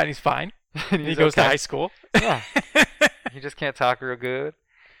Brea. Yeah, and he's fine. And He he's goes to okay. high school. Yeah. He just can't talk real good,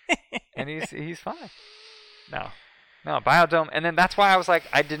 and he's fine. No, Biodome, and then that's why I was like,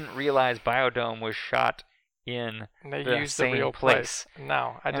 I didn't realize Biodome was shot in And they the used the same real place.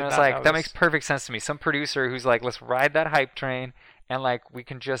 No, I And did I was not like, know that this. makes perfect sense to me. Some producer who's like, let's ride that hype train, and like we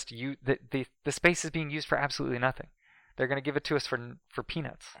can just use the space is being used for absolutely nothing. They're gonna give it to us for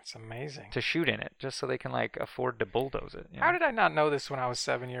peanuts That's amazing. to shoot in it, just so they can like afford to bulldoze it. You know? How did I not know this when I was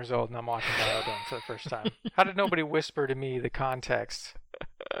 7 years old and I'm watching Biodome for the first time? How did nobody whisper to me the context?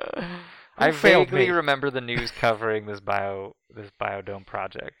 I Who failed vaguely me? remember the news covering this Biodome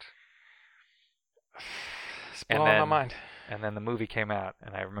project. It's And blowing my then- mind. And then the movie came out,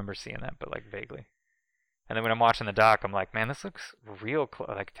 and I remember seeing that, but like vaguely. And then when I'm watching the doc, I'm like, man, this looks real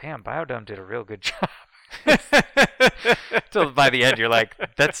like, damn, Biodome did a real good job. Till by the end, you're like,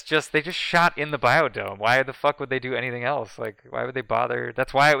 they just shot in the Biodome. Why the fuck would they do anything else? Like, why would they bother?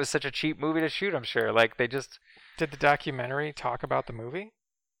 That's why it was such a cheap movie to shoot, I'm sure. Like, they just... Did the documentary talk about the movie?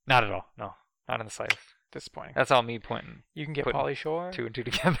 Not at all. No, not in the slightest. Disappointing. That's all me pointing You can get putting Pauly Shore, two and two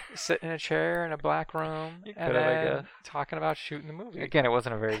together. sit in a chair in a black room, You and could've, I then guess. talking about shooting the movie. Again, it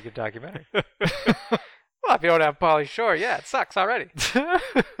wasn't a very good documentary. Well, if you don't have Pauly Shore, yeah, it sucks already.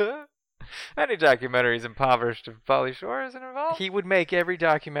 Any documentary's impoverished if Pauly Shore isn't involved. He would make every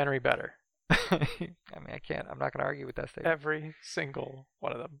documentary better. I mean, I'm not going to argue with that statement. Every single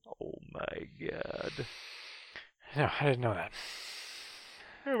one of them. Oh my god. No, I didn't know that.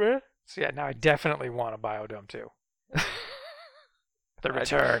 Hey, man. So yeah, now I definitely want a Biodome too. The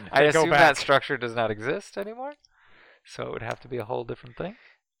return. I They go assume that back. structure does not exist anymore. So it would have to be a whole different thing.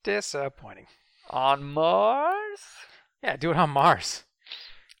 Disappointing. On Mars? Yeah, do it on Mars.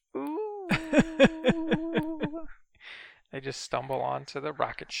 Ooh. They just stumble onto the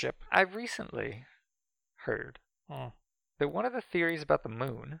rocket ship. I recently heard that one of the theories about the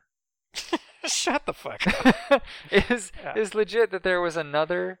moon Shut the fuck up. is Yeah. is legit, that there was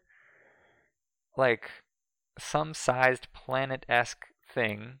another, like, some sized planet-esque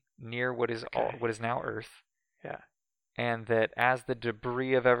thing near what is Okay. what is now Earth. Yeah. And that as the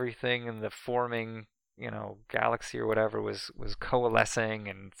debris of everything and the forming, galaxy or whatever was coalescing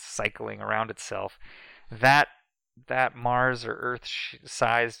and cycling around itself, that Mars or Earth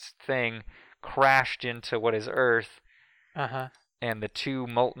sized thing crashed into what is Earth. Uh-huh. And the two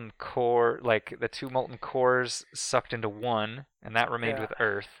molten cores sucked into one, and that remained Yeah. with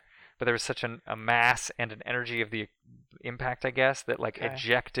Earth. But there was such a mass and an energy of the impact, I guess, that like Okay.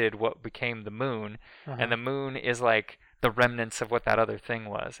 ejected what became the moon. Uh-huh. And the moon is like the remnants of what that other thing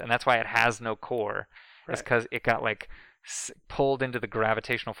was, and that's why it has no core. It's Right. because it got like pulled into the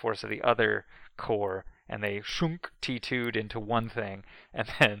gravitational force of the other core, and they shunk T2'd into one thing, and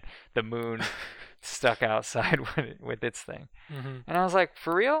then the moon stuck outside with its thing. Mm-hmm. And I was like,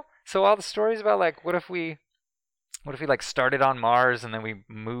 for real? So all the stories about like, what if we What if we like started on Mars and then we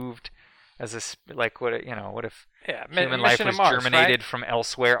moved as what if human life Mission was to Mars, germinated right? from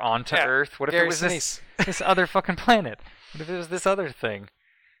elsewhere onto Yeah, Earth? What if Gary it was Sinise. this other fucking planet? What if it was this other thing?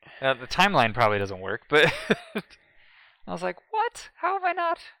 The timeline probably doesn't work, but I was like, what? How have I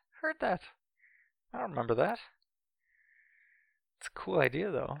not heard that? I don't remember that. It's a cool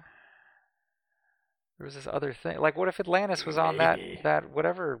idea, though. There was this other thing. Like, what if Atlantis was on that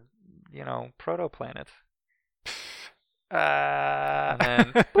whatever, proto-planet? And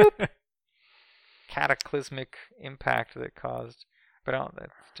then, boop, cataclysmic impact that caused... But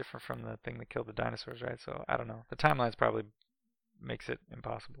that's different from the thing that killed the dinosaurs, right? So, I don't know. The timeline's probably makes it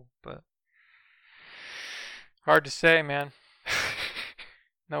impossible, but... Hard to say, man.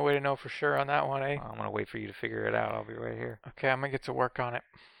 No way to know for sure on that one, eh? I'm going to wait for you to figure it out. I'll be right here. Okay, I'm going to get to work on it.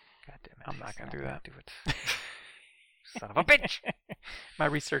 God damn it. I'm not going to do that. Do it. Son of a bitch. My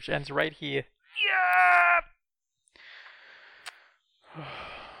research ends right here. Yeah.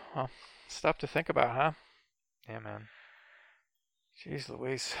 Well, stuff to think about, huh? Yeah, man. Jeez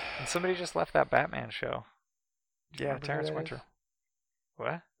Louise. And somebody just left that Batman show. Do you Yeah, remember who Terrence that Winter. is?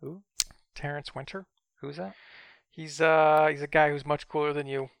 What? Who? Terrence Winter? Who's that? He's a guy who's much cooler than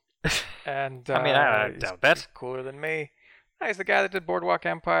you. And I mean, I he's doubt that. cooler than me. He's the guy that did Boardwalk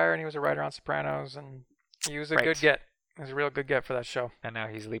Empire, and he was a writer on Sopranos, and he was a Right. good get. He was a real good get for that show. And now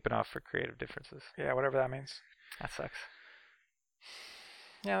he's leaping off for creative differences. Yeah, whatever that means. That sucks.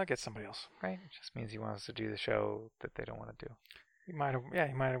 Yeah, I'll get somebody else. Right? It just means he wants to do the show that they don't want to do. He might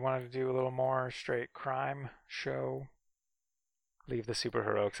have wanted to do a little more straight crime show. Leave the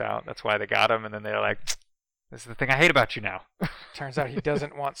superheroics out. That's why they got him, and then they're like, this is the thing I hate about you now. Turns out he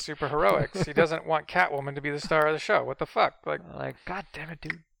doesn't want superheroics. He doesn't want Catwoman to be the star of the show. What the fuck? Like, God damn it,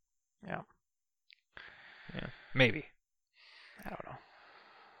 dude. Yeah. Yeah. Maybe. I don't know.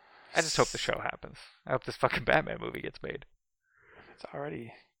 I just hope the show happens. I hope this fucking Batman movie gets made. It's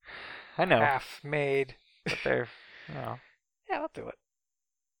already I know. half made. But they're, Yeah, I'll do it.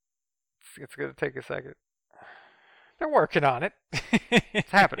 it's going to take a second. They're working on it. It's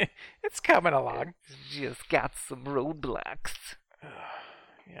happening. It's coming along. It's just got some roadblocks.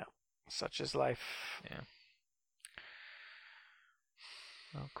 Yeah. Such is life. Yeah.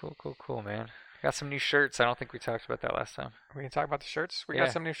 Oh, cool, man. Got some new shirts. I don't think we talked about that last time. We can talk about the shirts. We Yeah.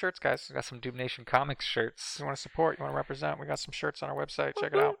 got some new shirts, guys. We got some Doom Nation Comics shirts. You want to support, you want to represent, we got some shirts on our website.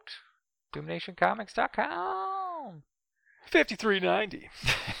 Check it out. DoomNationComics.com. $53.90.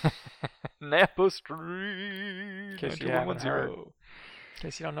 Napa Street. In case you haven't heard. 9110. In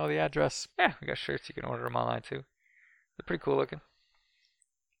case you don't know the address. Yeah, we got shirts. You can order them online too. They're pretty cool looking.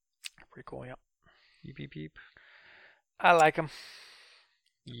 Pretty cool, yeah. Beep, beep, beep. I like them.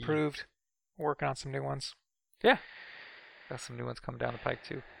 Yeah. Approved. Working on some new ones. Yeah. Got some new ones coming down the pike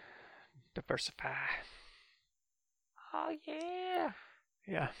too. Diversify. Oh, yeah.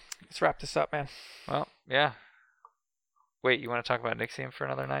 Yeah. Let's wrap this up, man. Well, yeah. Wait, you want to talk about Nixium for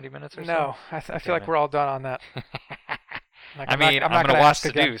another 90 minutes or so? No, I feel like man. we're all done on that. Like, I'm not going to gonna watch ask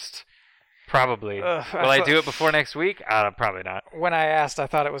again. Seduced. Probably. Ugh, Will I do it before next week? Probably not. When I asked, I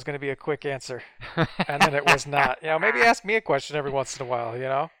thought it was going to be a quick answer, and then it was not. Maybe ask me a question every once in a while.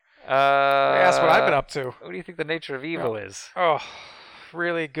 Ask what I've been up to. What do you think the nature of evil is? Oh,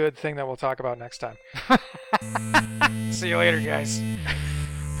 really good thing that we'll talk about next time. See you later, guys.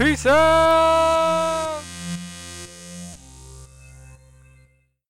 Peace out!